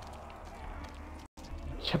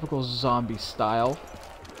 Typical zombie style.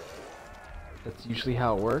 That's usually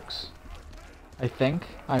how it works. I think.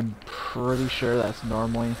 I'm pretty sure that's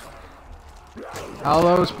normally how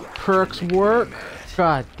those perks work.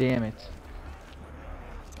 God damn it.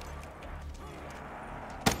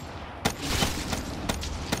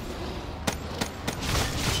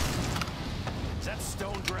 Is that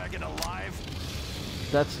stone dragon alive?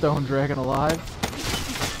 Is that stone dragon alive?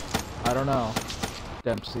 I don't know.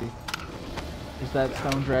 Dempsey. Is that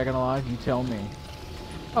stone dragon alive? You tell me.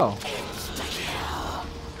 Oh.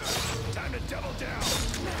 Time to double down.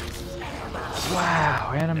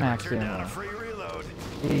 Wow, and a Never max turn down ammo. a free reload.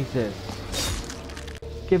 Jesus.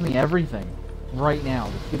 Give me everything. Right now.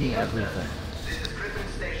 Just give me everything. This is Griffin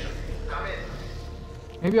Station. Come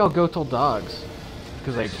in. Maybe I'll go till dogs.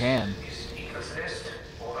 Because I can. Is Eagle's Nest.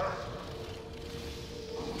 Over.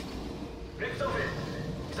 Richtofen,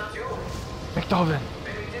 is that you? McDovin!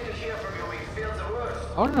 When we didn't hear from you, we feared the worst.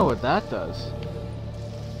 I don't know what that does.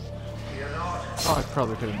 Fear not. Oh, I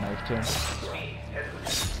probably could have knifed him. It's me, Edward.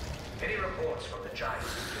 Any reports from the Giants?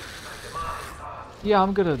 My demise are Yeah,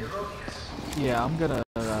 I'm gonna... erroneous. Yeah, I'm gonna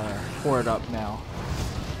pour it up now.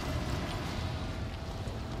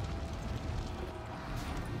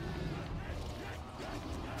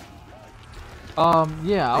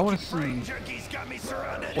 Yeah, I want to see Junkies got me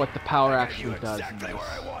surrounded. what the power I got actually you does in exactly this. where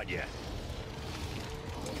I want you.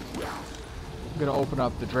 I'm gonna open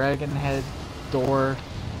up the dragon head door.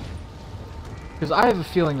 Because I have a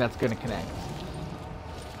feeling that's gonna connect.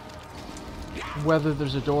 Whether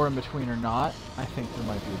there's a door in between or not, I think there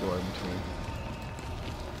might be a door in between.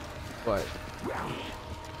 But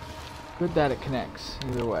good that it connects,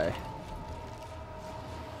 either way.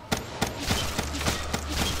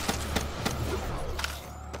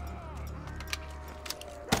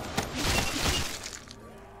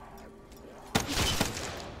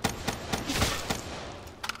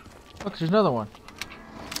 Look, there's another one.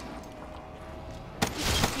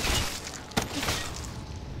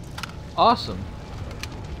 Awesome.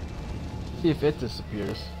 See if it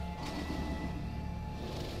disappears.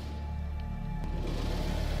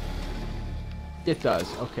 It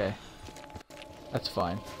does, okay. That's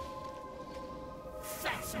fine.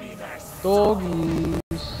 Doggies.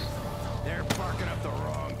 They're barking up the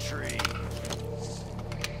wrong tree.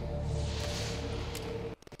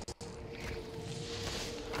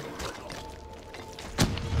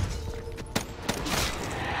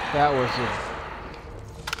 That was a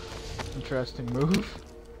interesting move.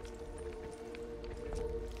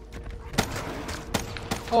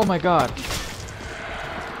 Oh my god.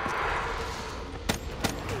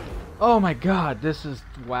 Oh my god, this is...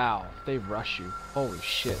 Wow, they rush you. Holy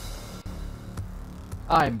shit.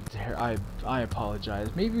 I apologize.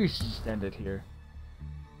 Maybe we should just end it here.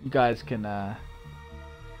 You guys can,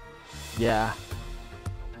 yeah.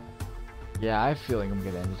 Yeah, I have a feeling I'm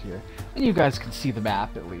gonna end it here. And you guys can see the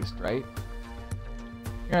map at least, right?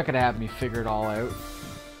 You're not gonna have me figure it all out.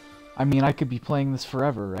 I mean, I could be playing this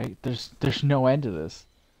forever, right? There's no end to this.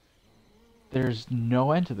 There's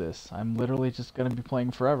no end to this. I'm literally just gonna be playing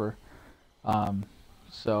forever.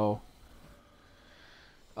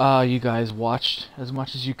 You guys watched as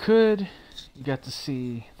much as you could. You got to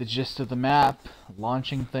see the gist of the map,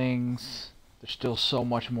 launching things. There's still so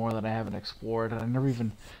much more that I haven't explored, and I never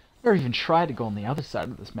even tried to go on the other side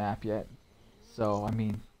of this map yet. So, I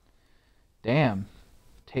mean, damn.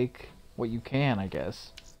 Take what you can, I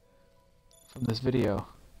guess, from this video.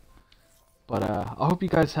 But, I hope you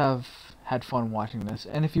guys have had fun watching this.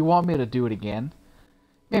 And if you want me to do it again,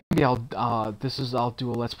 maybe I'll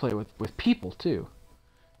do a Let's Play with people, too.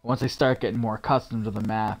 Once I start getting more accustomed to the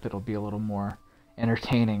map, it'll be a little more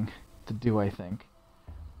entertaining to do, I think.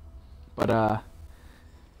 But,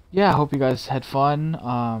 yeah, I hope you guys had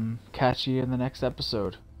fun. Catch you in the next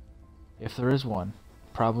episode. If there is one.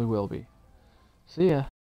 Probably will be. See ya.